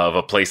of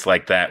a place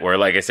like that, where,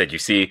 like I said, you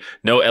see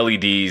no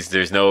LEDs,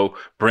 there's no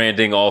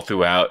branding all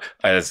throughout,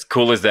 as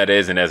cool as that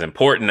is and as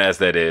important as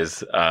that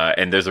is,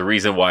 and there's a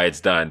reason why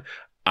it's done.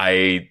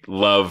 I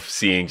love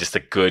seeing just a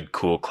good,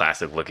 cool,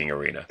 classic looking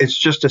arena. it's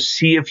just a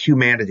sea of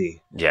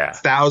humanity. Yeah.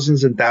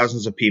 Thousands and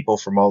thousands of people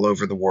from all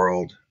over the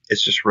world.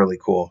 It's just really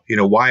cool.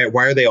 Why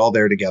are they all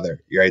there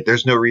together? Right?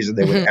 There's no reason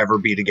they would ever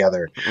be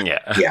together. Yeah.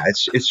 Yeah,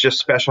 it's just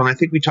special. And I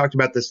think we talked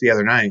about this the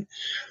other night.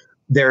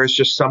 There is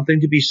just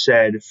something to be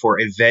said for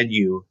a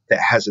venue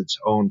that has its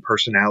own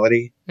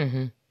personality.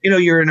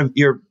 You're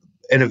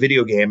in a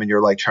video game and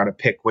you're like trying to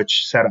pick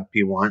which setup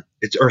you want.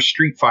 Or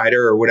Street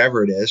Fighter or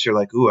whatever it is. You're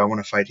like, ooh, I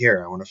want to fight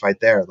here. I want to fight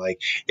there.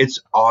 Like, it's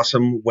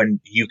awesome when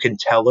you can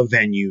tell a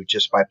venue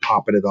just by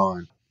popping it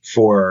on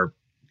for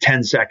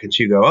 10 seconds.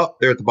 You go, oh,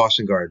 they're at the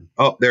Boston Garden.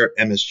 Oh, they're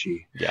at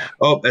MSG. Yeah.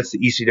 Oh, that's the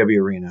ECW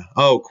arena.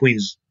 Oh,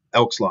 Queens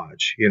Elks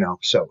Lodge,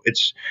 So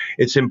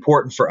it's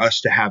important for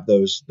us to have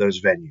those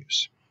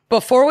venues.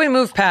 Before we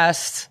move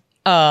past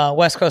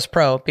West Coast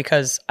Pro,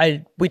 because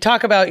we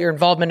talk about your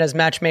involvement as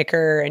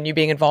matchmaker and you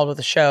being involved with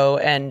the show,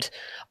 and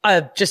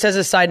just as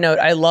a side note,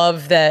 I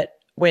love that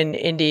when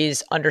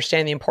indies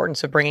understand the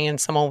importance of bringing in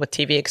someone with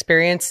TV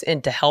experience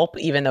in to help,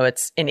 even though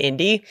it's an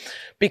indie,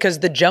 because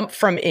the jump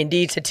from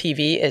indie to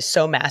TV is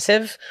so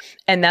massive,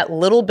 and that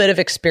little bit of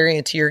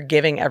experience you're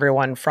giving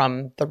everyone,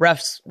 from the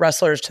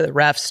wrestlers to the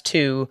refs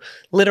to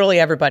literally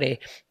everybody,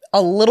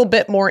 a little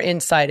bit more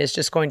insight is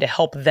just going to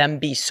help them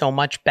be so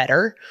much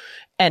better.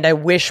 And I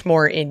wish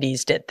more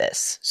indies did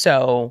this.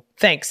 So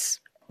thanks,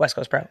 West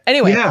Coast Pro.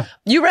 Anyway,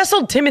 You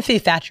wrestled Timothy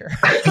Thatcher.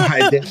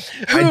 I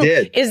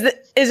did.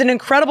 Is an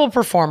incredible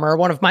performer,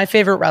 one of my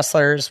favorite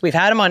wrestlers. We've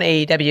had him on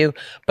AEW,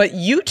 but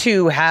you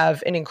two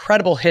have an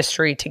incredible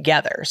history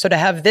together. So to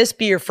have this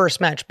be your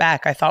first match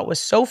back, I thought was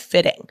so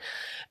fitting.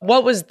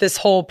 What was this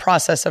whole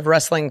process of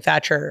wrestling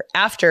Thatcher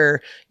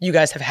after you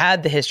guys have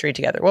had the history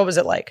together? What was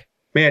it like?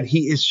 Man,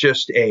 he is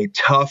just a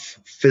tough,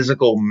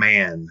 physical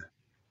man.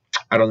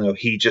 I don't know.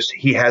 He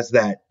has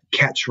that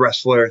catch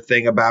wrestler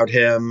thing about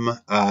him,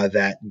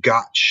 that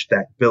gotch,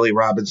 that Billy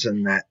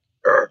Robinson,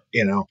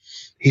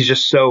 he's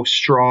just so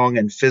strong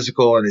and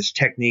physical, and his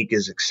technique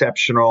is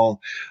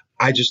exceptional.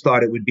 I just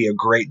thought it would be a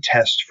great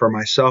test for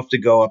myself to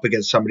go up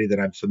against somebody that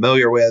I'm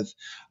familiar with.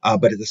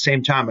 But at the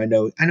same time, I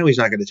know he's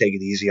not going to take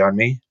it easy on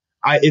me.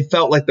 It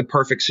felt like the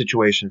perfect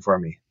situation for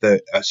me.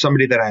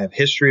 Somebody that I have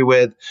history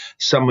with,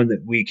 someone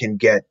that we can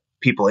get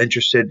people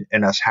interested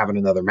in us having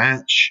another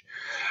match.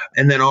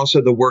 And then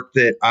also the work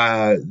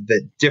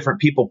that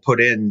different people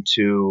put in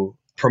to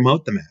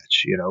promote the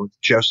match.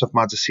 Joseph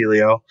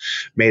Montecilio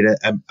made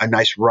a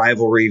nice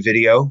rivalry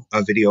video,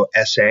 a video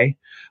essay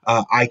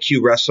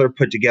IQ Wrestler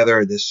put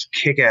together this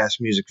kick-ass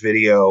music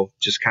video,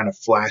 just kind of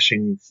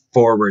flashing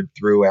forward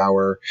through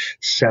our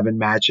 7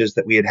 matches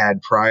that we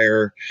had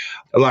prior.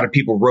 A lot of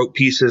people wrote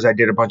pieces. I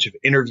did a bunch of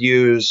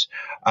interviews,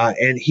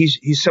 and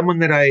he's someone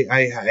that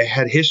I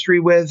had history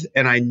with,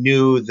 and I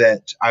knew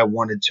that I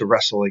wanted to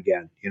wrestle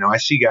again. I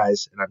see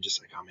guys, and I'm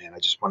just like, oh man, I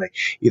just want to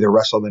either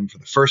wrestle them for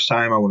the first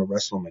time, I want to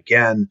wrestle them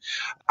again.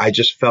 I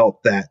just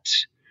felt that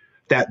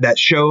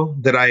show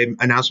that I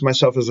announced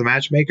myself as a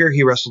matchmaker,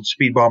 he wrestled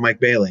Speedball Mike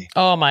Bailey.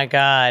 Oh my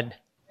God.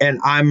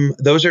 And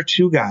those are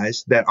 2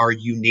 guys that are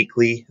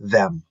uniquely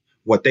them.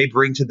 What they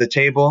bring to the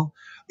table,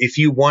 if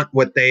you want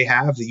what they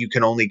have, you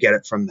can only get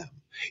it from them.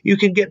 You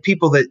can get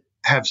people that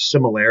have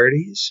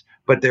similarities,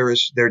 but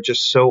they're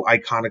just so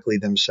iconically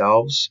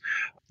themselves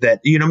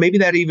that, maybe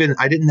that even,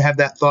 I didn't have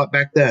that thought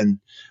back then,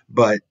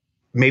 but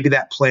maybe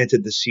that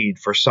planted the seed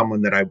for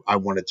someone that I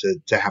wanted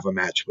to have a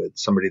match with,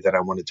 somebody that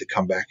I wanted to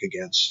come back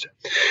against.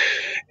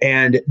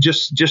 And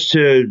just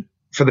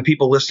for the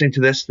people listening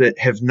to this that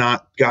have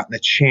not gotten a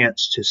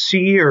chance to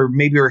see, or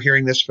maybe are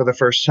hearing this for the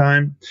first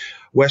time,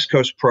 West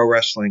Coast Pro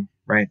Wrestling,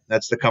 right?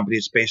 That's the company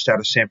that's based out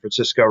of San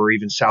Francisco or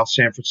even South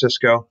San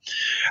Francisco.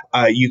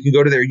 You can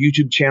go to their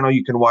YouTube channel.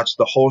 You can watch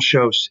the whole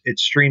show.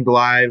 It's streamed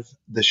live.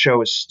 The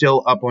show is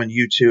still up on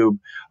YouTube.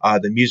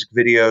 The music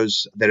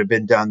videos that have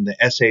been done, the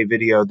essay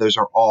video, those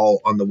are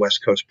all on the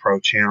West Coast Pro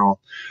channel.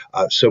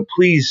 So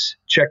please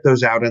check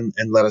those out and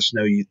let us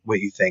know what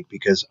you think,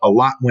 because a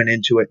lot went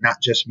into it,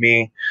 not just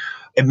me.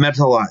 It meant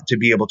a lot to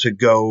be able to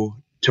go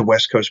to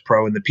West Coast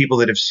Pro, and the people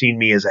that have seen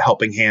me as a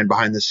helping hand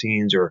behind the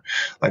scenes, or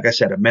like I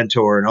said, a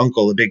mentor, an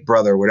uncle, a big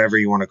brother, whatever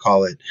you want to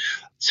call it,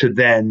 to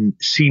then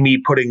see me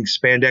putting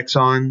spandex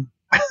on,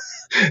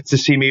 to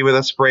see me with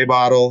a spray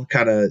bottle,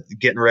 kind of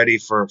getting ready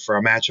for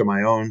a match of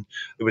my own.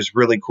 It was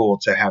really cool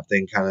to have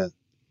things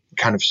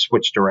kind of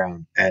switched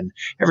around, and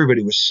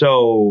everybody was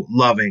so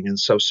loving and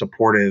so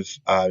supportive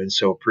and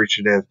so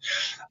appreciative.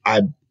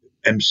 I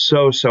am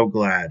so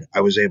glad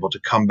I was able to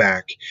come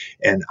back,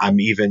 and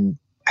I'm even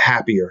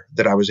happier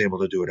that I was able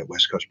to do it at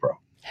West Coast Pro.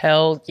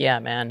 Hell yeah,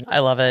 man. I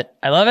love it.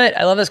 I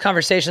love this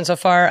conversation so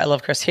far. I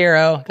love Chris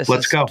Hero.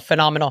 Let's go.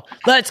 Phenomenal.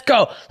 Let's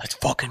go. Let's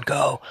fucking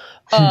go.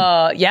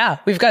 Yeah,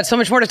 we've got so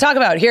much more to talk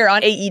about here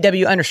on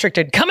AEW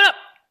Unrestricted. Coming up.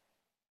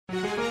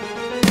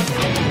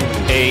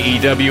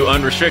 AEW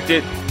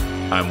Unrestricted.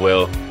 I'm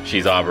Will.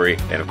 She's Aubrey.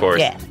 And of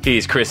course,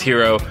 he's Chris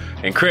Hero.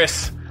 And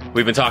Chris,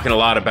 we've been talking a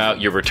lot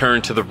about your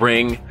return to the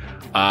ring.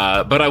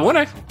 But I want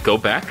to go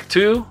back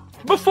to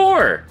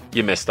before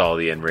you missed all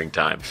the in-ring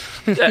time.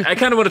 I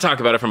kind of want to talk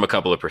about it from a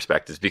couple of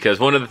perspectives, because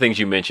one of the things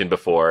you mentioned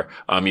before,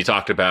 you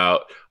talked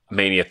about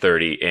Mania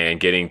 30 and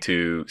getting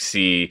to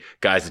see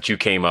guys that you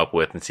came up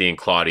with, and seeing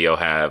Claudio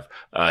have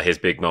his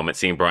big moment,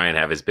 seeing Brian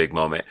have his big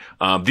moment.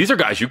 These are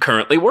guys you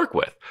currently work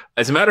with.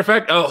 As a matter of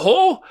fact, a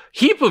whole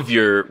heap of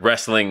your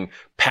wrestling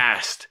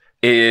past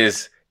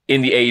is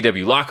in the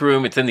AEW locker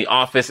room. It's in the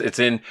office. It's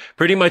in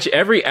pretty much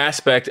every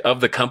aspect of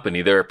the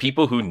company. There are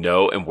people who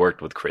know and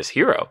worked with Chris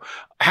Hero.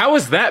 How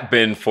has that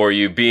been for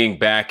you, being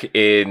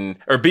in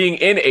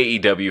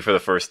AEW for the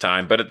first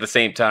time, but at the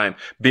same time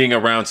being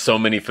around so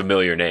many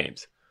familiar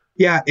names?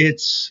 Yeah,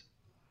 it's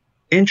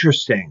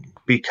interesting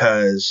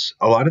because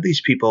a lot of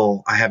these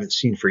people I haven't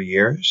seen for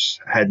years,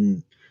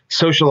 hadn't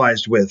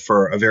socialized with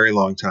for a very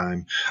long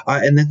time.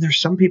 And then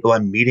there's some people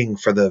I'm meeting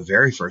for the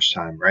very first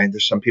time, right?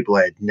 There's some people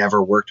I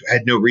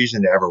had no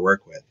reason to ever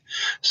work with.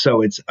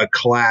 So it's a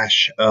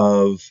clash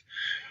of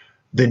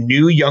the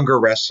new younger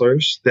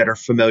wrestlers that are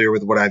familiar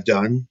with what I've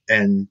done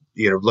and,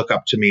 look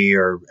up to me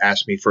or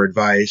ask me for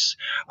advice.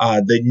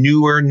 The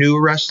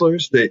new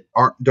wrestlers that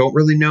don't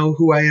really know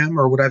who I am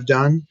or what I've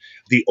done.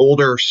 The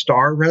older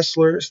star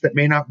wrestlers that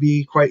may not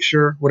be quite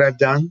sure what I've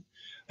done.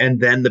 And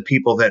then the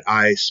people that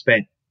I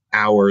spent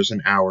hours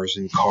and hours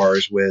in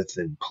cars with,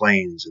 and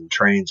planes and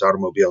trains,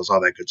 automobiles, all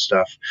that good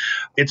stuff.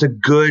 It's a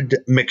good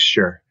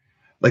mixture.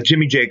 Like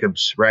Jimmy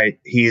Jacobs, right?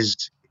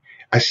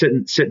 I sit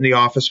in the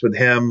office with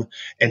him,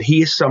 and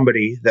he is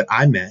somebody that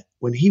I met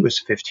when he was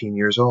 15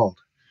 years old.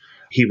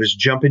 He was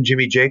jumping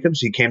Jimmy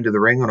Jacobs. He came to the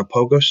ring on a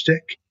pogo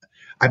stick.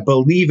 I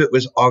believe it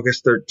was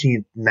August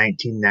 13th,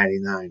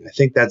 1999. I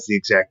think that's the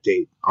exact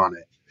date on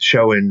it.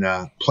 Show in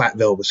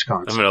Platteville,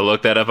 Wisconsin. I'm going to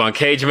look that up on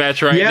Cage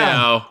Match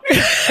now.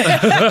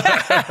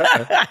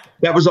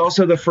 That was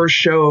also the first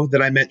show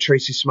that I met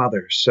Tracy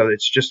Smothers. So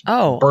it's just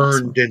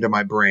burned into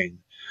my brain.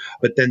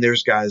 But then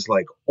there's guys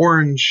like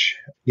Orange,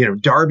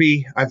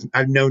 Darby.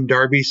 I've known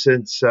Darby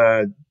since,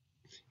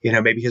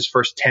 maybe his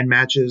first 10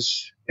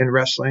 matches in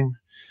wrestling.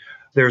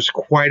 There's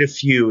quite a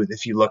few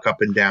if you look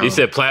up and down. You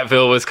said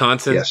Platteville,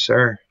 Wisconsin? Yes,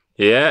 sir.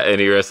 Yeah, and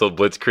he wrestled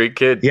Blitzkrieg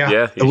Kid.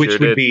 Yeah, which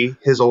would be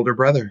his older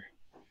brother.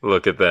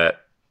 Look at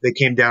that. They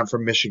came down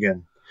from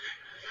Michigan.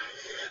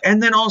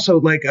 And then also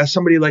like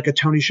somebody like a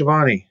Tony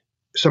Schiavone,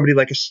 somebody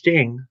like a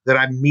Sting that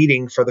I'm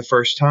meeting for the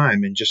first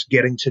time and just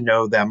getting to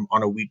know them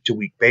on a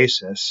week-to-week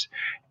basis.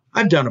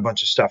 I've done a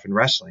bunch of stuff in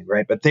wrestling,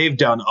 right? But they've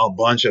done a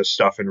bunch of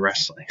stuff in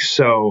wrestling.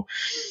 So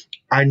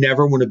I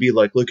never want to be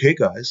like, look, hey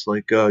guys,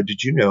 like,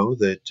 did you know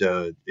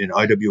that in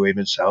IWA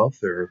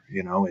Mid-South or,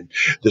 in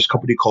this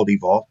company called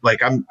Evolve,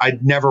 like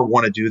I'd never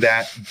want to do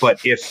that.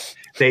 But if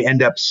they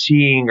end up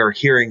seeing or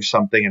hearing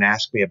something and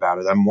ask me about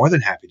it, I'm more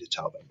than happy to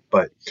tell them.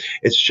 But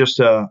it's just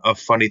a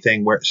funny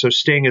thing so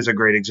Sting is a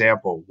great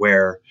example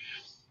where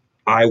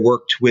I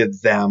worked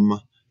with them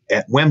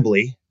at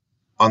Wembley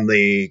on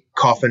the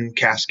coffin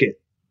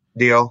casket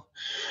deal.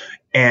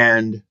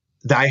 And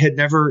I had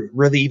never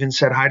really even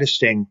said hi to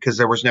Sting because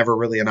there was never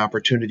really an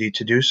opportunity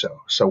to do so.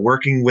 So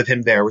working with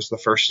him there was the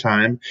first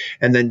time.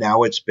 And then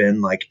now it's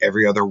been like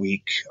every other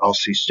week I'll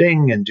see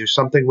Sting and do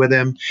something with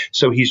him.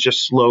 So he's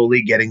just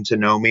slowly getting to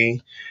know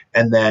me.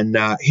 And then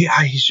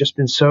he's just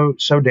been so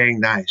dang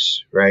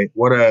nice, right?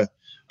 What a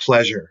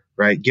pleasure,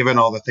 right? Given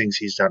all the things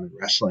he's done in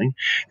wrestling.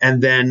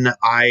 And then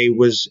I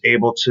was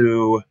able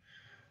to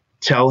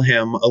tell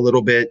him a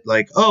little bit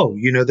like, oh,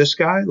 this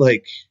guy,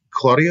 like,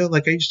 Claudio,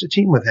 like I used to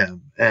team with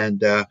him.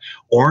 And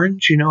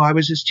Orange, I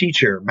was his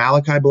teacher.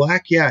 Malachi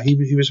Black, yeah,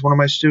 he was one of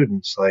my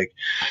students. Like,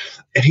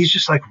 and he's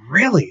just like,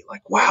 really?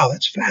 Like, wow,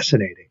 that's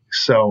fascinating.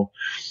 So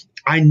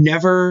I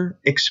never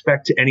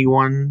expect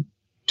anyone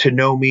to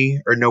know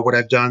me or know what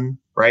I've done,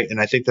 right? And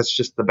I think that's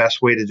just the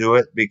best way to do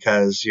it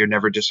because you're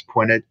never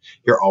disappointed.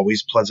 You're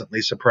always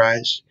pleasantly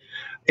surprised.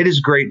 It is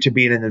great to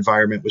be in an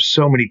environment with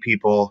so many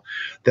people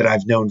that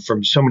I've known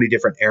from so many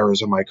different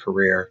eras of my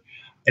career.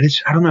 And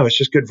I don't know, it's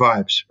just good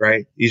vibes,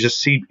 right? You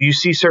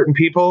see certain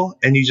people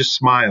and you just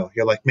smile.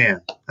 You're like, man,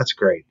 that's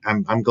great.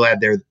 I'm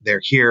glad they're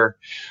here.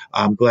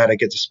 I'm glad I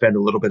get to spend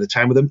a little bit of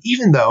time with them,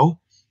 even though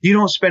you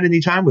don't spend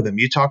any time with them.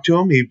 You talk to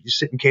them, you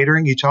sit in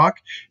catering, you talk,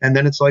 and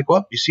then it's like,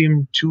 well, you see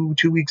them two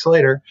weeks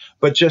later.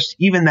 But just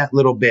even that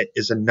little bit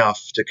is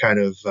enough to kind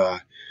of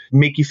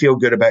make you feel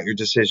good about your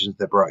decisions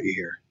that brought you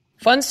here.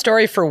 Fun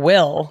story for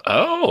Will.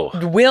 Oh.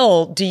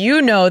 Will, do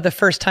you know the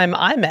first time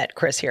I met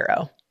Chris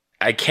Hero?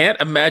 I can't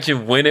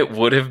imagine when it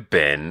would have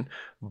been,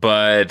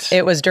 but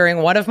it was during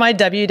one of my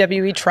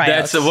WWE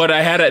tryouts. That's what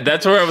I had.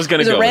 That's where I was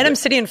going to go. It was a random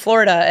city in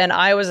Florida, and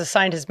I was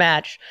assigned his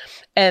match.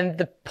 And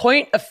the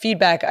point of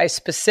feedback I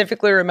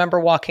specifically remember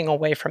walking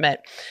away from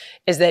it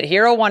is that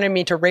Hero wanted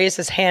me to raise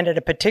his hand at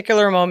a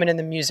particular moment in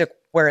the music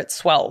where it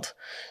swelled,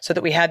 so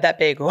that we had that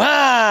big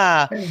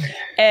 "wah."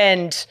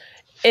 And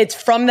it's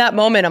from that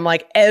moment I'm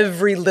like,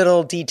 every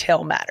little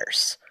detail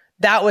matters.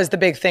 That was the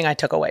big thing I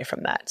took away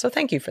from that. So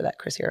thank you for that,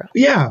 Chris Hero.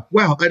 Yeah.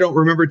 Well, I don't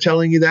remember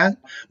telling you that,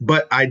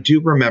 but I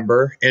do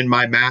remember in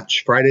my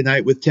match Friday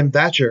night with Tim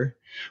Thatcher,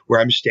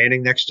 where I'm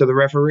standing next to the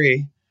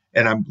referee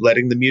and I'm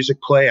letting the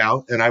music play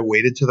out. And I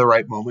waited to the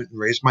right moment and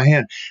raised my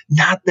hand.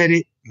 Not that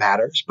it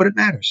matters, but it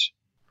matters.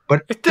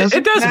 But it does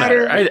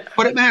matter.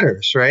 But it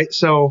matters, right?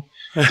 So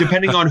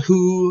depending on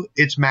who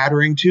it's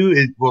mattering to,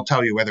 it will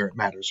tell you whether it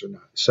matters or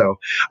not. So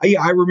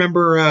yeah, I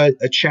remember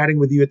chatting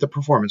with you at the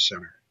Performance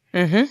Center.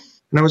 Mm-hmm.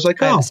 And I was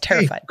like, I was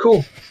terrified. Hey,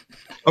 cool.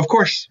 Of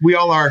course, we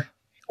all are.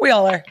 We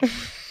all are.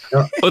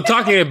 Well,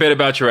 talking a bit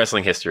about your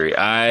wrestling history,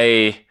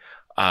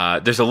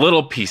 there's a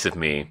little piece of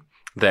me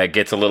that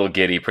gets a little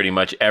giddy pretty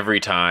much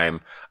every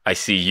time I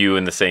see you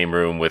in the same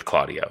room with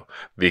Claudio,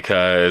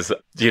 because,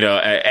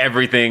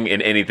 everything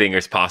and anything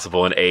is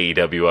possible in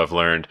AEW, I've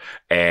learned.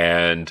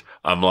 And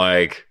I'm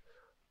like,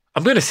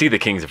 I'm going to see the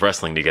Kings of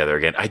Wrestling together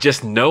again. I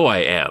just know I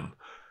am.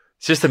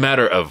 It's just a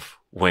matter of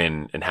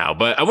when and how.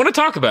 But I want to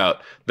talk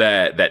about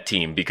that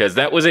team, because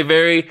that was a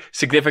very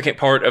significant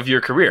part of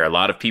your career. A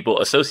lot of people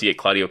associate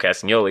Claudio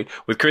Castagnoli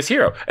with Chris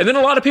Hero. And then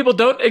a lot of people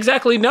don't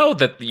exactly know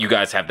that you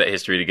guys have that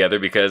history together,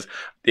 because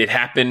it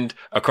happened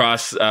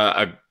across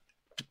a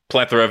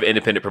plethora of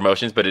independent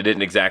promotions, but it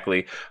didn't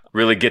exactly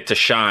really get to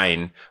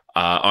shine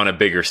on a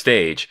bigger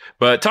stage.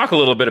 But talk a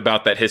little bit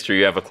about that history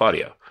you have with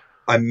Claudio.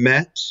 I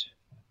met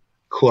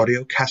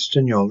Claudio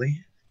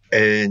Castagnoli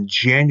in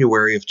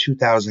January of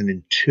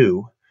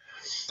 2002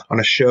 on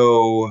a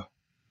show.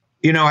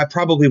 I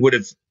probably would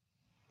have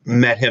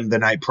met him the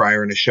night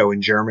prior in a show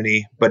in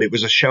Germany, but it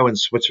was a show in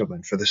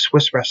Switzerland for the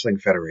Swiss Wrestling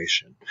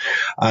Federation.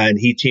 And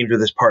he teamed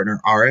with his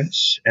partner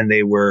Aris, and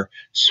they were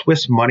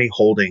Swiss Money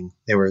Holding.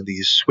 They were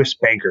these Swiss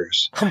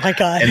bankers. Oh my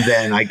God. And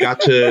then I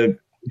got to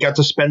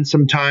spend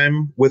some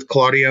time with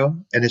Claudio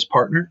and his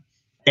partner.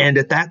 And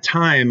at that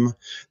time,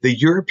 the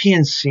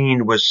European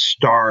scene was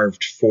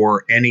starved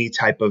for any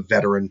type of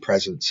veteran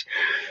presence.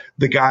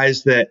 The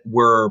guys that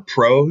were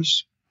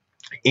pros,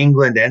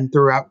 England and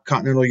throughout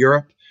continental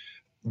Europe,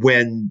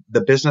 when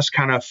the business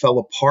kind of fell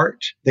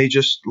apart, they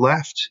just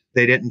left.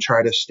 They didn't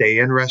try to stay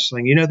in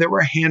wrestling. There were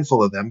a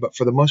handful of them, but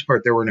for the most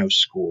part, there were no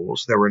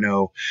schools. There were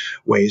no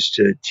ways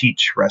to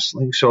teach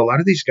wrestling. So a lot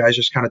of these guys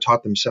just kind of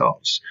taught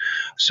themselves.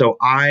 So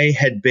I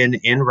had been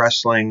in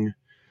wrestling,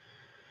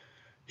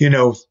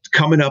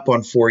 coming up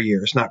on 4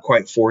 years, not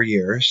quite 4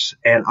 years.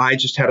 And I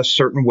just had a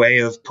certain way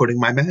of putting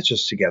my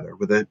matches together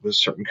with a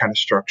certain kind of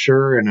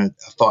structure and a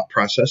thought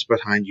process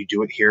behind, you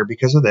do it here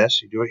because of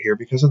this, you do it here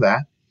because of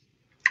that,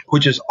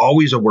 which is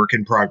always a work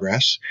in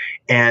progress.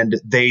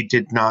 And they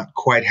did not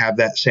quite have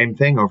that same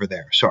thing over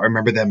there. So I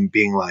remember them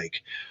being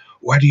like,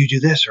 why do you do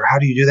this? Or how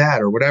do you do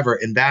that? Or whatever.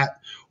 And that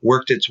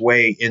worked its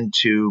way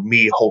into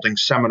me holding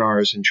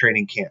seminars and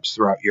training camps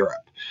throughout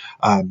Europe.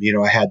 I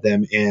had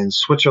them in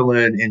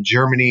Switzerland, in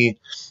Germany,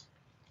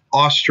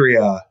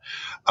 Austria,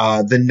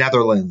 the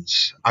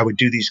Netherlands. I would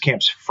do these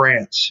camps,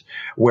 France,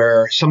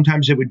 where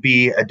sometimes it would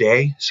be a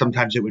day,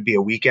 sometimes it would be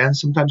a weekend,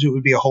 sometimes it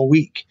would be a whole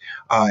week.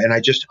 And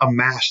I just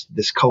amassed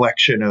this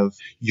collection of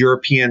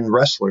European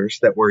wrestlers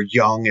that were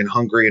young and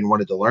hungry and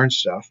wanted to learn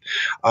stuff.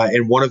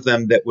 And one of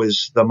them that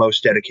was the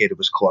most dedicated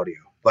was Claudio,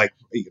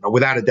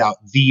 without a doubt,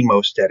 the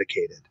most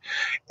dedicated.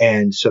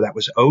 And so that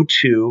was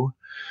 2002.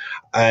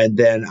 And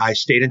then I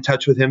stayed in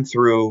touch with him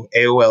through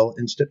AOL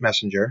Instant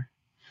Messenger.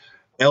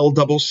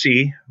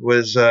 LCC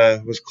was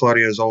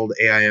Claudio's old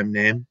AIM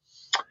name.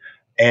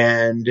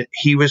 And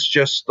he was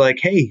just like,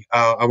 hey,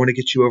 I want to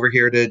get you over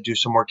here to do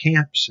some more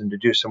camps and to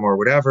do some more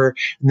whatever.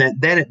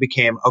 And then it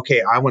became,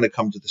 okay, I want to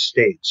come to the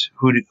States.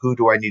 Who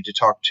do I need to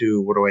talk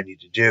to? What do I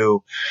need to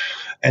do?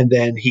 And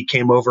then he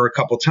came over a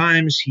couple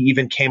times. He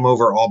even came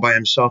over all by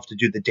himself to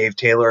do the Dave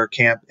Taylor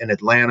camp in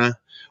Atlanta,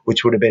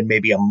 which would have been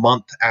maybe a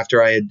month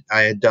after I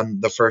had done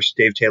the first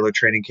Dave Taylor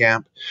training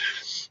camp.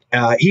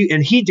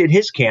 He did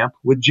his camp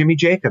with Jimmy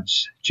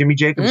Jacobs. Jimmy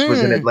Jacobs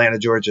was in Atlanta,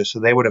 Georgia, so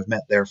they would have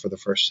met there for the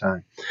first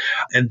time.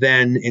 And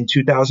then in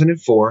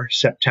 2004,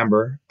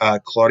 September,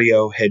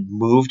 Claudio had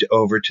moved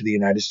over to the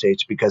United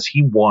States because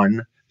he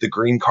won the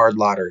green card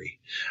lottery.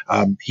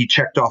 He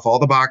checked off all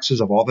the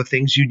boxes of all the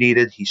things you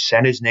needed. He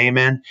sent his name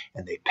in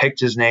and they picked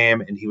his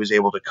name, and he was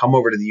able to come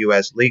over to the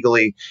U.S.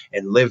 legally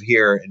and live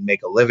here and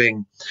make a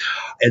living.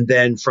 And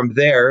then from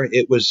there,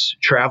 it was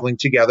traveling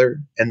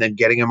together and then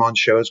getting him on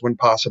shows when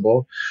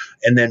possible.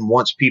 And then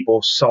once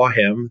people saw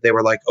him, they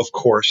were like, of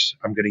course,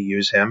 I'm going to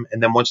use him.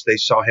 And then once they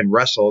saw him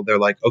wrestle, they're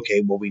like,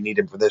 okay, well, we need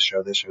him for this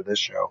show, this show, this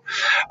show.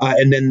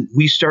 And then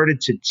we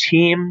started to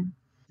team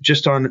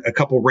just on a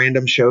couple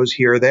random shows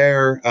here or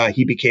there.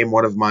 He became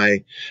one of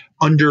my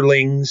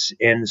underlings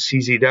in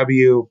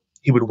CZW.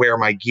 He would wear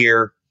my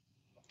gear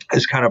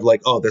as kind of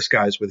like, oh, this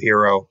guy's with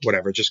Hero,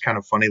 whatever, just kind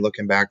of funny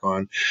looking back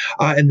on.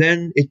 And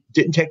then it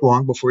didn't take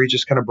long before he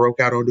just kind of broke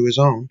out onto his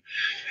own.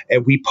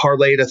 And we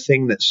parlayed a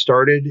thing that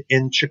started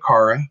in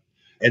Chikara,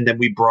 and then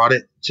we brought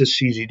it to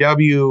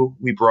CZW.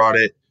 We brought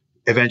it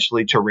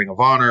eventually to Ring of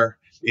Honor.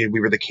 We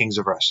were the Kings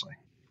of Wrestling.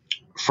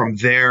 From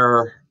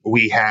there,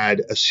 we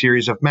had a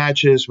series of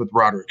matches with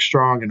Roderick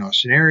Strong and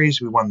Austin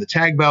Aries. We won the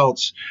tag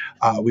belts.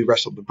 We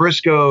wrestled the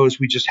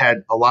Briscoes. We just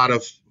had a lot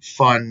of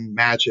fun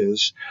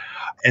matches.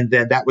 And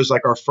then that was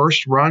like our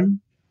first run.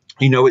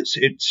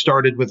 It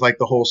started with like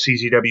the whole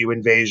CZW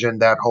invasion,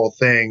 that whole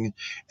thing.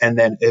 And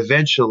then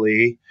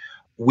eventually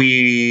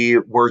we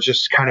were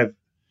just kind of,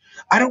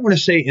 I don't want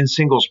to say in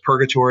singles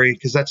purgatory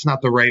because that's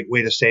not the right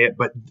way to say it,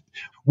 but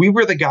we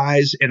were the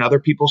guys in other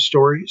people's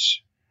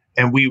stories,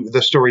 and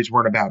the stories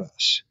weren't about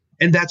us.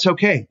 And that's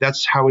okay.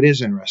 That's how it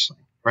is in wrestling,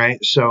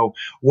 right? So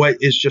what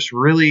is just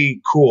really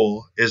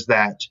cool is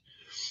that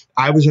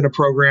I was in a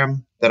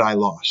program that I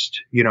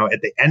lost.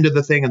 At the end of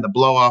the thing and the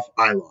blow off,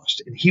 I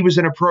lost. And he was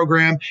in a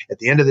program. At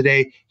the end of the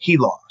day, he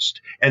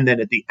lost. And then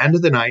at the end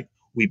of the night,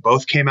 we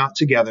both came out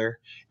together,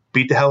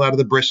 beat the hell out of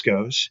the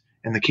Briscoes,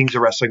 and the Kings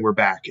of Wrestling were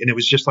back. And it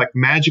was just like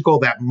magical,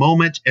 that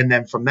moment. And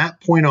then from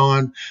that point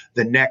on,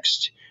 the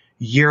next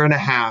year and a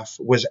half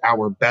was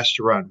our best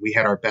run. We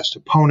had our best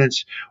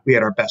opponents. We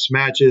had our best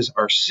matches,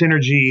 our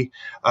synergy.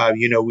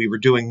 We were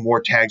doing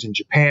more tags in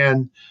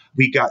Japan.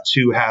 We got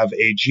to have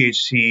a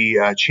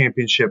GHC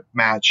championship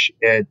match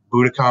at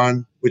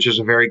Budokan, which is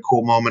a very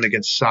cool moment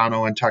against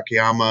Sano and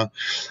Takayama.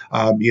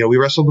 We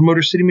wrestled the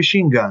Motor City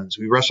Machine Guns.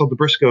 We wrestled the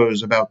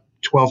Briscoes about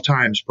 12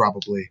 times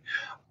probably.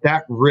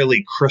 That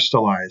really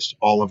crystallized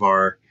all of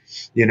our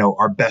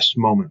best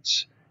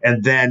moments.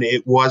 And then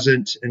it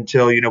wasn't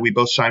until, we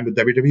both signed with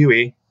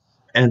WWE.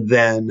 And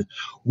then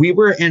we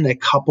were in a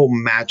couple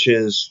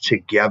matches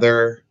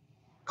together,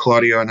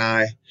 Claudio and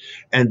I.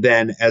 And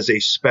then as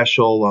a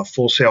special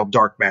Full Sail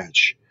Dark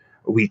match,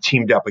 we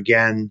teamed up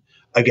again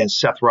against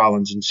Seth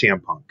Rollins and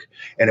CM Punk.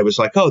 And it was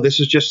like, oh, this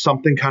is just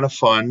something kind of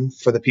fun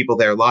for the people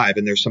there live.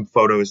 And there's some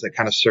photos that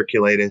kind of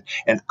circulated.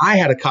 And I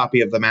had a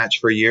copy of the match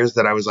for years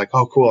that I was like,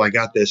 oh, cool, I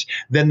got this.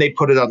 Then they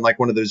put it on like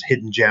one of those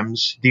Hidden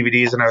Gems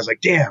DVDs. And I was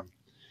like, damn.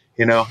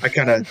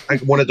 I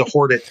wanted to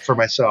hoard it for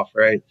myself,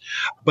 right?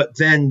 But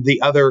then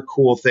the other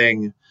cool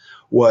thing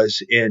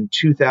was in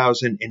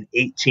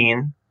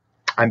 2018,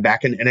 I'm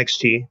back in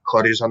NXT.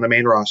 Claudio's on the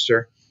main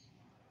roster.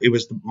 It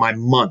was my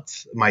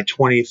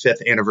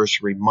 25th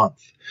anniversary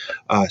month.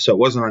 So it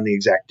wasn't on the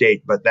exact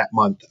date, but that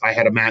month I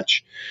had a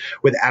match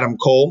with Adam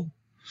Cole,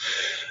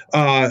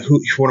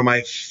 who's one of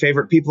my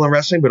favorite people in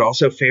wrestling, but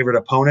also favorite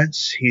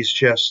opponents. He's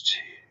just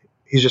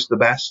the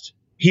best.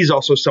 He's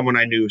also someone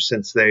I knew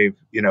since they,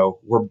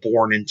 were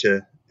born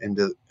into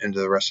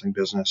the wrestling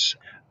business.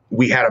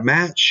 We had a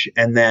match,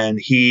 and then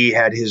he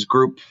had his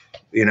group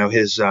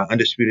his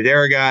Undisputed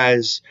Era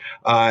guys.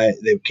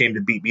 They came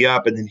to beat me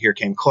up, and then here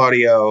came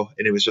Claudio,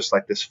 and it was just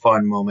like this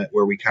fun moment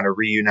where we kind of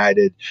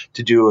reunited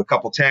to do a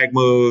couple tag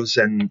moves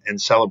and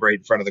celebrate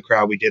in front of the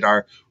crowd. We did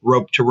our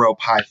rope to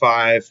rope high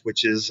five,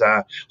 which is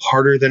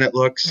harder than it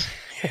looks.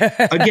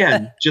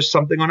 Again, just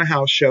something on a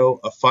house show,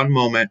 a fun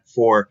moment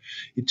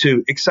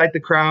to excite the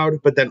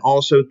crowd, but then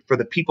also for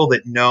the people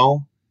that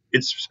know,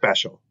 it's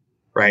special.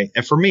 Right.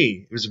 And for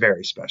me, it was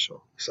very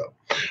special.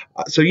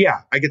 So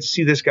yeah, I get to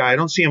see this guy. I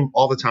don't see him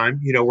all the time.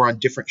 We're on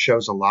different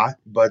shows a lot,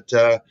 but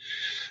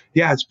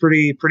yeah, it's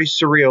pretty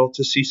surreal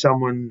to see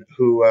someone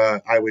who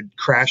I would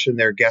crash in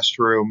their guest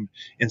room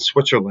in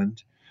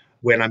Switzerland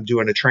when I'm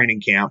doing a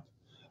training camp,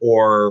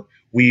 or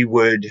we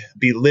would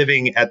be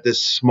living at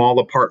this small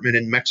apartment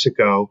in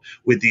Mexico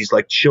with these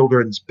like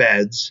children's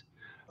beds,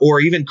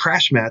 or even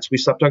crash mats. We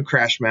slept on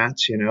crash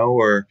mats,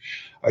 or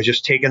I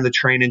just taken the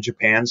train in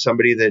Japan,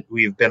 somebody that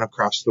we've been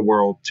across the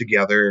world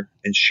together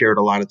and shared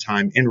a lot of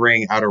time in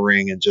ring, out of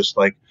ring, and just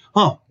like,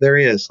 oh, there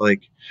he is.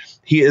 Like,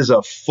 he is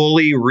a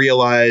fully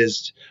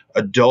realized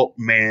adult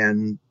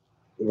man,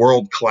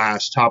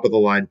 world-class,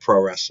 top-of-the-line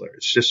pro wrestler.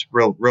 It's just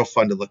real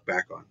fun to look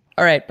back on.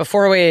 All right,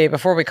 before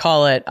we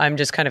call it, I'm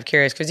just kind of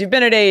curious because you've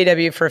been at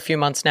AEW for a few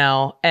months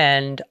now,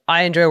 and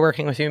I enjoy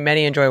working with you.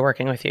 Many enjoy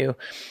working with you.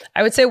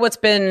 I would say, what's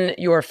been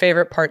your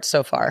favorite part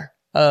so far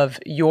of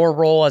your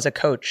role as a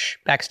coach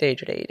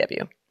backstage at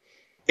AEW?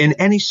 In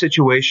any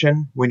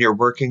situation, when you're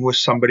working with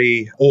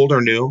somebody old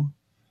or new,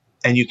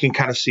 and you can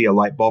kind of see a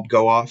light bulb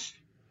go off,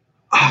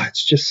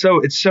 it's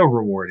so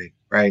rewarding,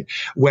 right?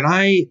 When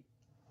I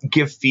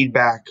give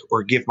feedback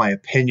or give my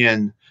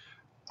opinion,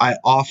 I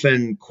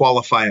often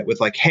qualify it with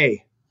like,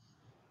 hey,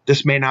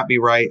 this may not be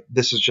right.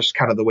 This is just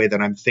kind of the way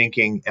that I'm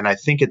thinking. And I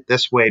think it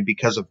this way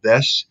because of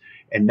this.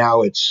 And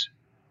now it's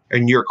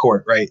in your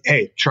court, right?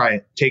 Hey, try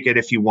it. Take it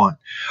if you want.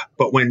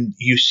 But when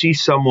you see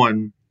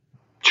someone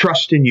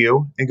trust in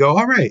you and go,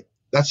 all right,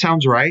 that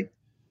sounds right.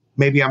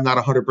 Maybe I'm not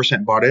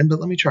 100% bought in, but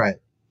let me try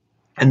it.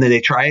 And then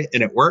they try it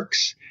and it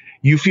works.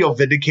 You feel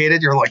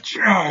vindicated. You're like,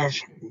 yeah,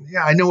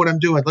 I know what I'm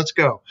doing. Let's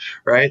go.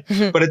 Right.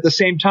 Mm-hmm. But at the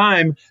same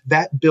time,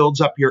 that builds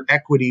up your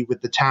equity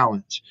with the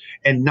talent,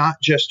 and not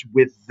just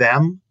with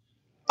them.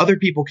 Other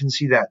people can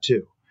see that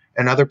too.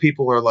 And other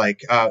people are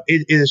like,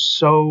 it is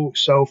so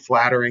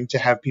flattering to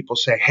have people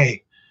say,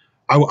 hey,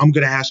 I'm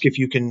going to ask if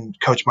you can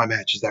coach my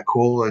match. Is that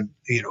cool? And,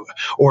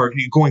 or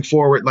going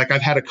forward, like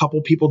I've had a couple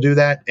people do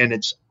that, and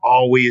it's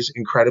always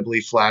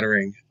incredibly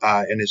flattering.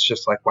 And it's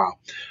just like, wow,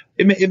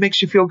 it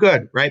makes you feel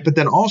good. Right. But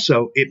then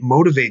also it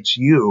motivates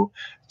you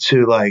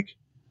to like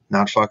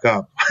not fuck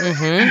up.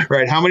 Mm-hmm.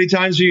 Right. How many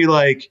times are you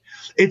like,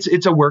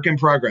 it's a work in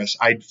progress.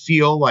 I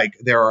feel like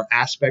there are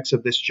aspects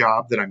of this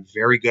job that I'm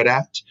very good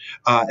at.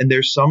 And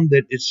there's some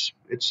that it's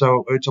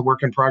a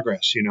work in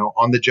progress,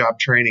 on the job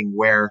training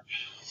where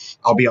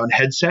I'll be on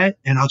headset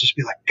and I'll just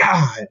be like,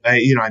 God,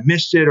 I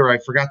missed it, or I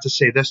forgot to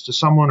say this to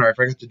someone, or I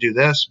forgot to do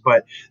this.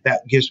 But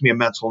that gives me a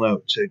mental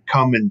note to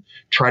come and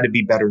try to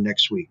be better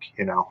next week.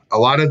 A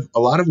lot of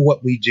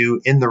what we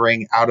do in the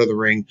ring, out of the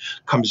ring,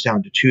 comes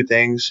down to two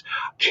things: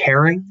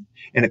 caring,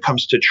 and it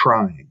comes to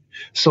trying.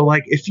 So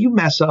like if you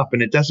mess up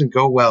and it doesn't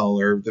go well,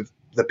 or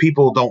the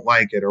people don't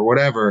like it or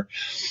whatever,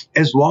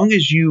 as long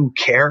as you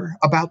care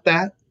about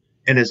that,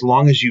 and as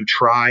long as you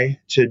try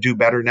to do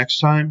better next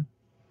time,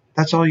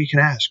 that's all you can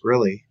ask,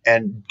 really.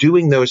 And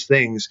doing those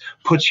things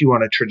puts you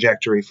on a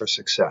trajectory for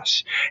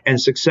success.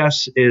 And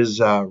success is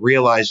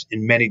realized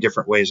in many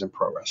different ways in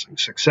pro wrestling.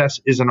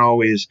 Success isn't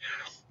always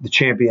the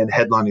champion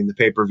headlining the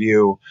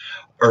pay-per-view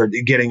or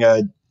getting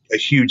a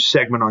huge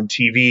segment on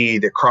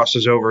TV that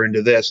crosses over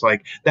into this.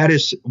 Like, that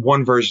is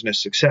one version of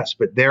success,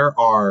 but there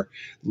are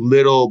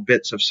little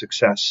bits of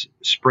success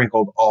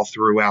sprinkled all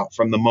throughout,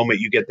 from the moment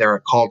you get there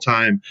at call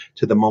time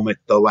to the moment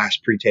the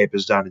last pre-tape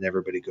is done and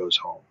everybody goes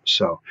home.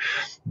 So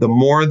the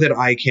more that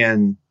I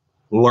can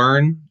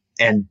learn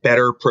and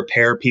better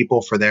prepare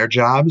people for their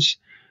jobs,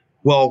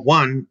 well,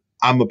 one,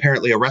 I'm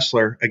apparently a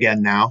wrestler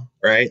again now,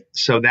 right?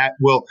 So that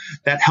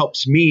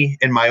helps me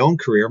in my own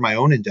career, my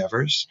own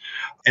endeavors.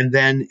 And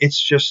then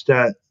it's just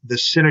the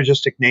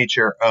synergistic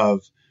nature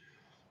of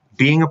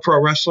being a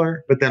pro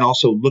wrestler, but then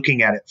also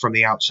looking at it from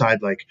the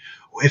outside. Like,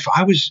 if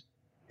I was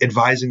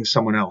advising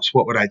someone else,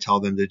 what would I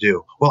tell them to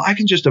do? Well, I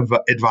can just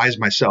advise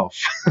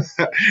myself,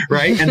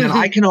 right? And then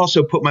I can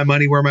also put my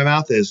money where my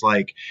mouth is.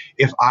 Like,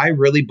 if I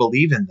really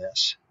believe in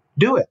this,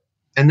 do it,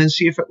 and then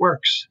see if it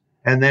works.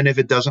 And then if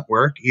it doesn't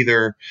work,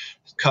 either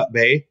cut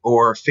bait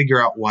or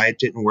figure out why it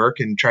didn't work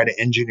and try to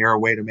engineer a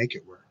way to make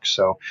it work.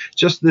 So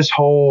just the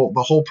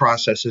whole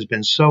process has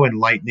been so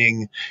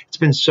enlightening. It's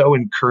been so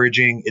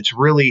encouraging. It's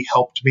really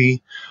helped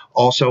me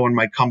also in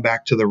my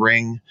comeback to the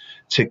ring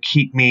to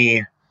keep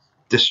me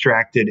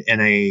distracted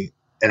in a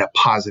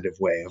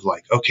positive way of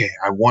like, okay,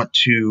 I want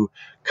to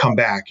come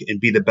back and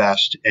be the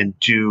best and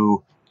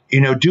do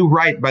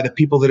right by the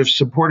people that have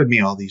supported me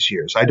all these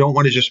years. I don't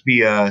want to just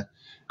be a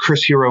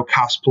Chris Hero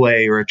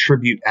cosplay or a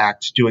tribute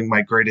act doing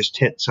my greatest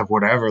hits of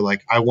whatever.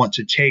 Like, I want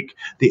to take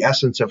the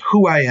essence of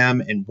who I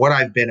am and what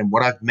I've been and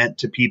what I've meant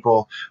to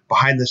people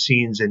behind the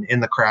scenes and in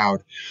the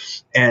crowd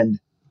and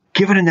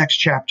give it a next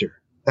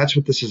chapter. That's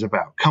what this is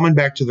about. Coming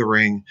back to the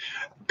ring,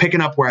 picking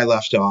up where I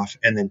left off,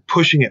 and then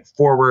pushing it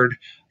forward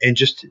in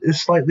just a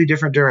slightly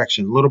different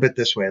direction, a little bit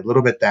this way, a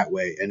little bit that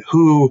way. And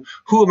who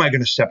am I going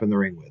to step in the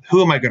ring with?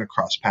 Who am I going to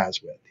cross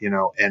paths with?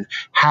 And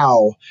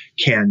how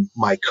can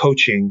my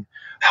coaching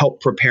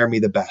help prepare me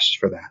the best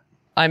for that?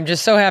 I'm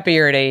just so happy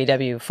you're at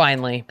AEW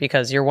finally,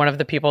 because you're one of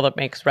the people that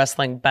makes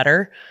wrestling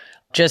better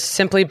just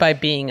simply by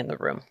being in the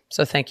room.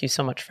 So thank you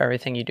so much for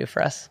everything you do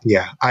for us.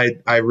 Yeah,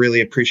 I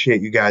really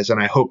appreciate you guys.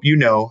 And I hope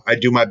I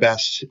do my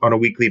best on a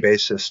weekly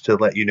basis to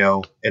let you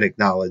know and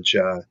acknowledge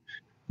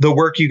the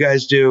work you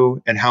guys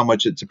do and how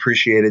much it's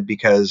appreciated,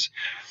 because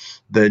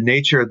the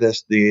nature of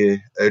this, the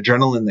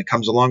adrenaline that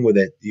comes along with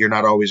it, you're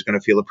not always going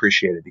to feel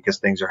appreciated because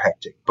things are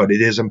hectic. But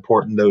it is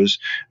important, those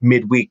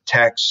midweek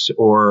texts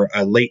or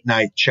a late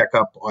night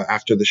checkup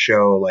after the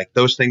show, like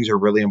those things are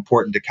really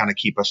important to kind of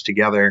keep us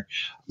together.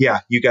 Yeah,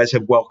 you guys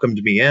have welcomed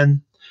me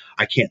in.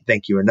 I can't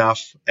thank you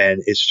enough.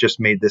 And it's just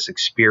made this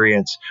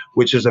experience,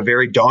 which is a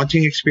very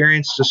daunting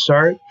experience to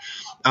start.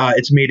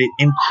 It's made it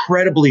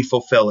incredibly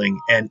fulfilling,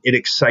 and it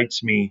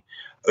excites me.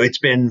 It's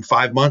been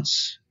 5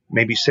 months,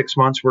 maybe 6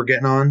 months we're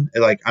getting on.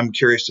 Like, I'm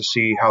curious to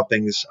see how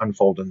things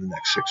unfold in the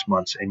next 6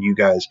 months. And you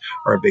guys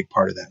are a big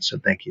part of that. So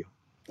thank you.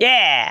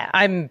 Yeah,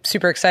 I'm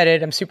super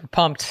excited. I'm super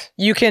pumped.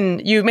 You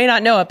may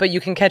not know it, but you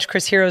can catch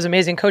Chris Hero's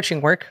amazing coaching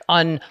work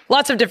on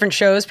lots of different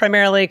shows,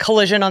 primarily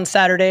Collision on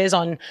Saturdays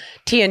on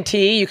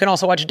TNT. You can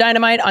also watch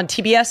Dynamite on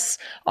TBS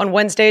on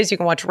Wednesdays. You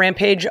can watch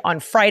Rampage on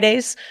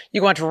Fridays.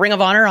 You can watch Ring of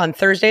Honor on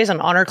Thursdays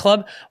on Honor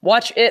Club.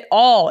 Watch it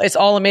all. It's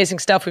all amazing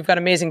stuff. We've got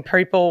amazing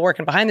people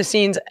working behind the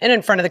scenes and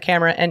in front of the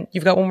camera. And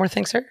you've got one more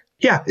thing, sir?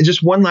 Yeah,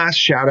 just one last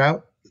shout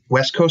out.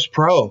 West Coast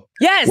Pro.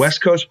 Yes.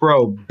 West Coast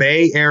Pro,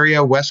 Bay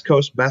Area, West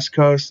Coast, Best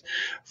Coast.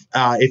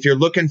 If you're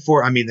looking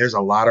for, there's a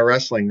lot of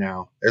wrestling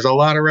now. There's a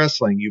lot of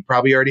wrestling. You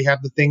probably already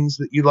have the things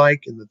that you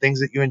like and the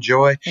things that you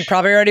enjoy. You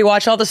probably already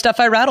watched all the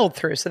stuff I rattled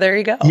through. So there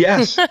you go.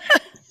 Yes.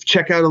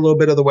 Check out a little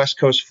bit of the West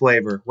Coast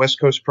flavor. West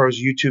Coast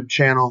Pro's YouTube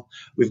channel.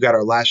 We've got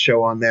our last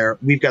show on there.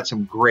 We've got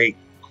some great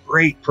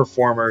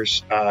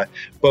performers,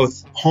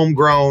 both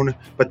homegrown,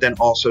 but then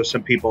also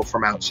some people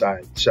from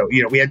outside. So,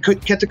 we had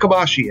Kenta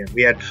Kobashi in,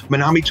 we had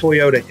Manami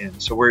Toyota in.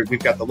 So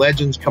we've got the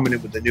legends coming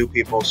in with the new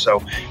people.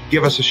 So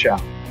give us a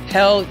shout.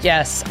 Hell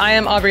yes. I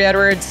am Aubrey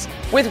Edwards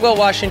with Will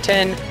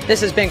Washington. This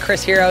has been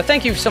Chris Hero.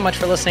 Thank you so much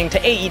for listening to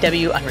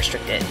AEW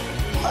Unrestricted.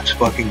 Let's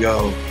fucking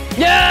go.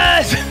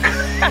 Yes!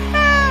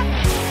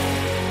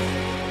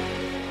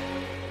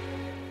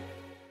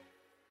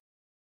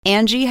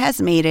 Angie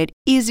has made it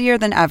easier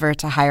than ever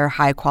to hire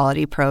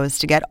high-quality pros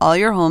to get all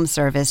your home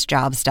service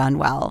jobs done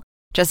well.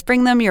 Just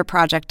bring them your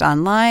project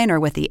online or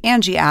with the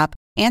Angie app,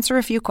 answer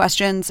a few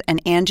questions,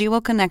 and Angie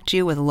will connect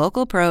you with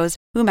local pros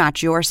who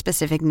match your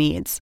specific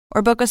needs.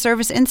 Or book a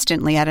service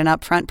instantly at an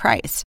upfront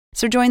price.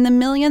 So join the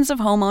millions of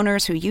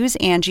homeowners who use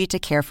Angie to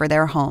care for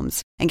their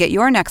homes and get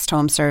your next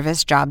home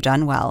service job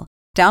done well.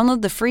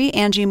 Download the free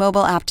Angie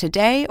mobile app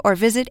today or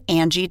visit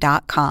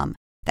Angie.com.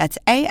 That's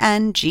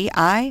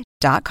ANGI.com.